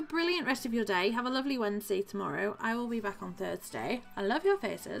yeah, have a brilliant rest of your day. Have a lovely Wednesday tomorrow. I will be back on Thursday. I love your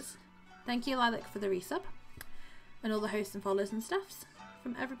faces. Thank you, Lilac, for the resub. And all the hosts and followers and stuffs.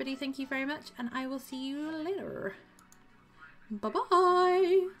 From everybody, thank you very much, and I will see you later.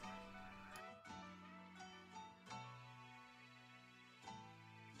 Bye-bye!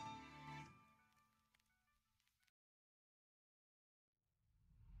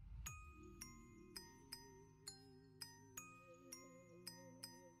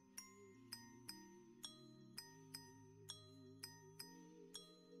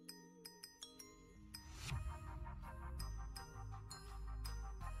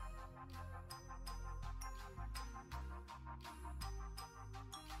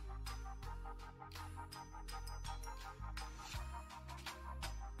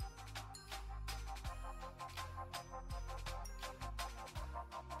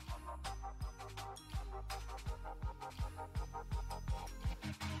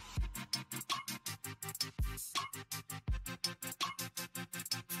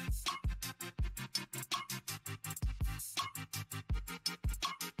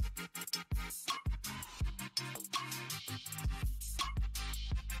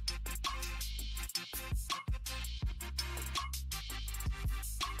 Bye.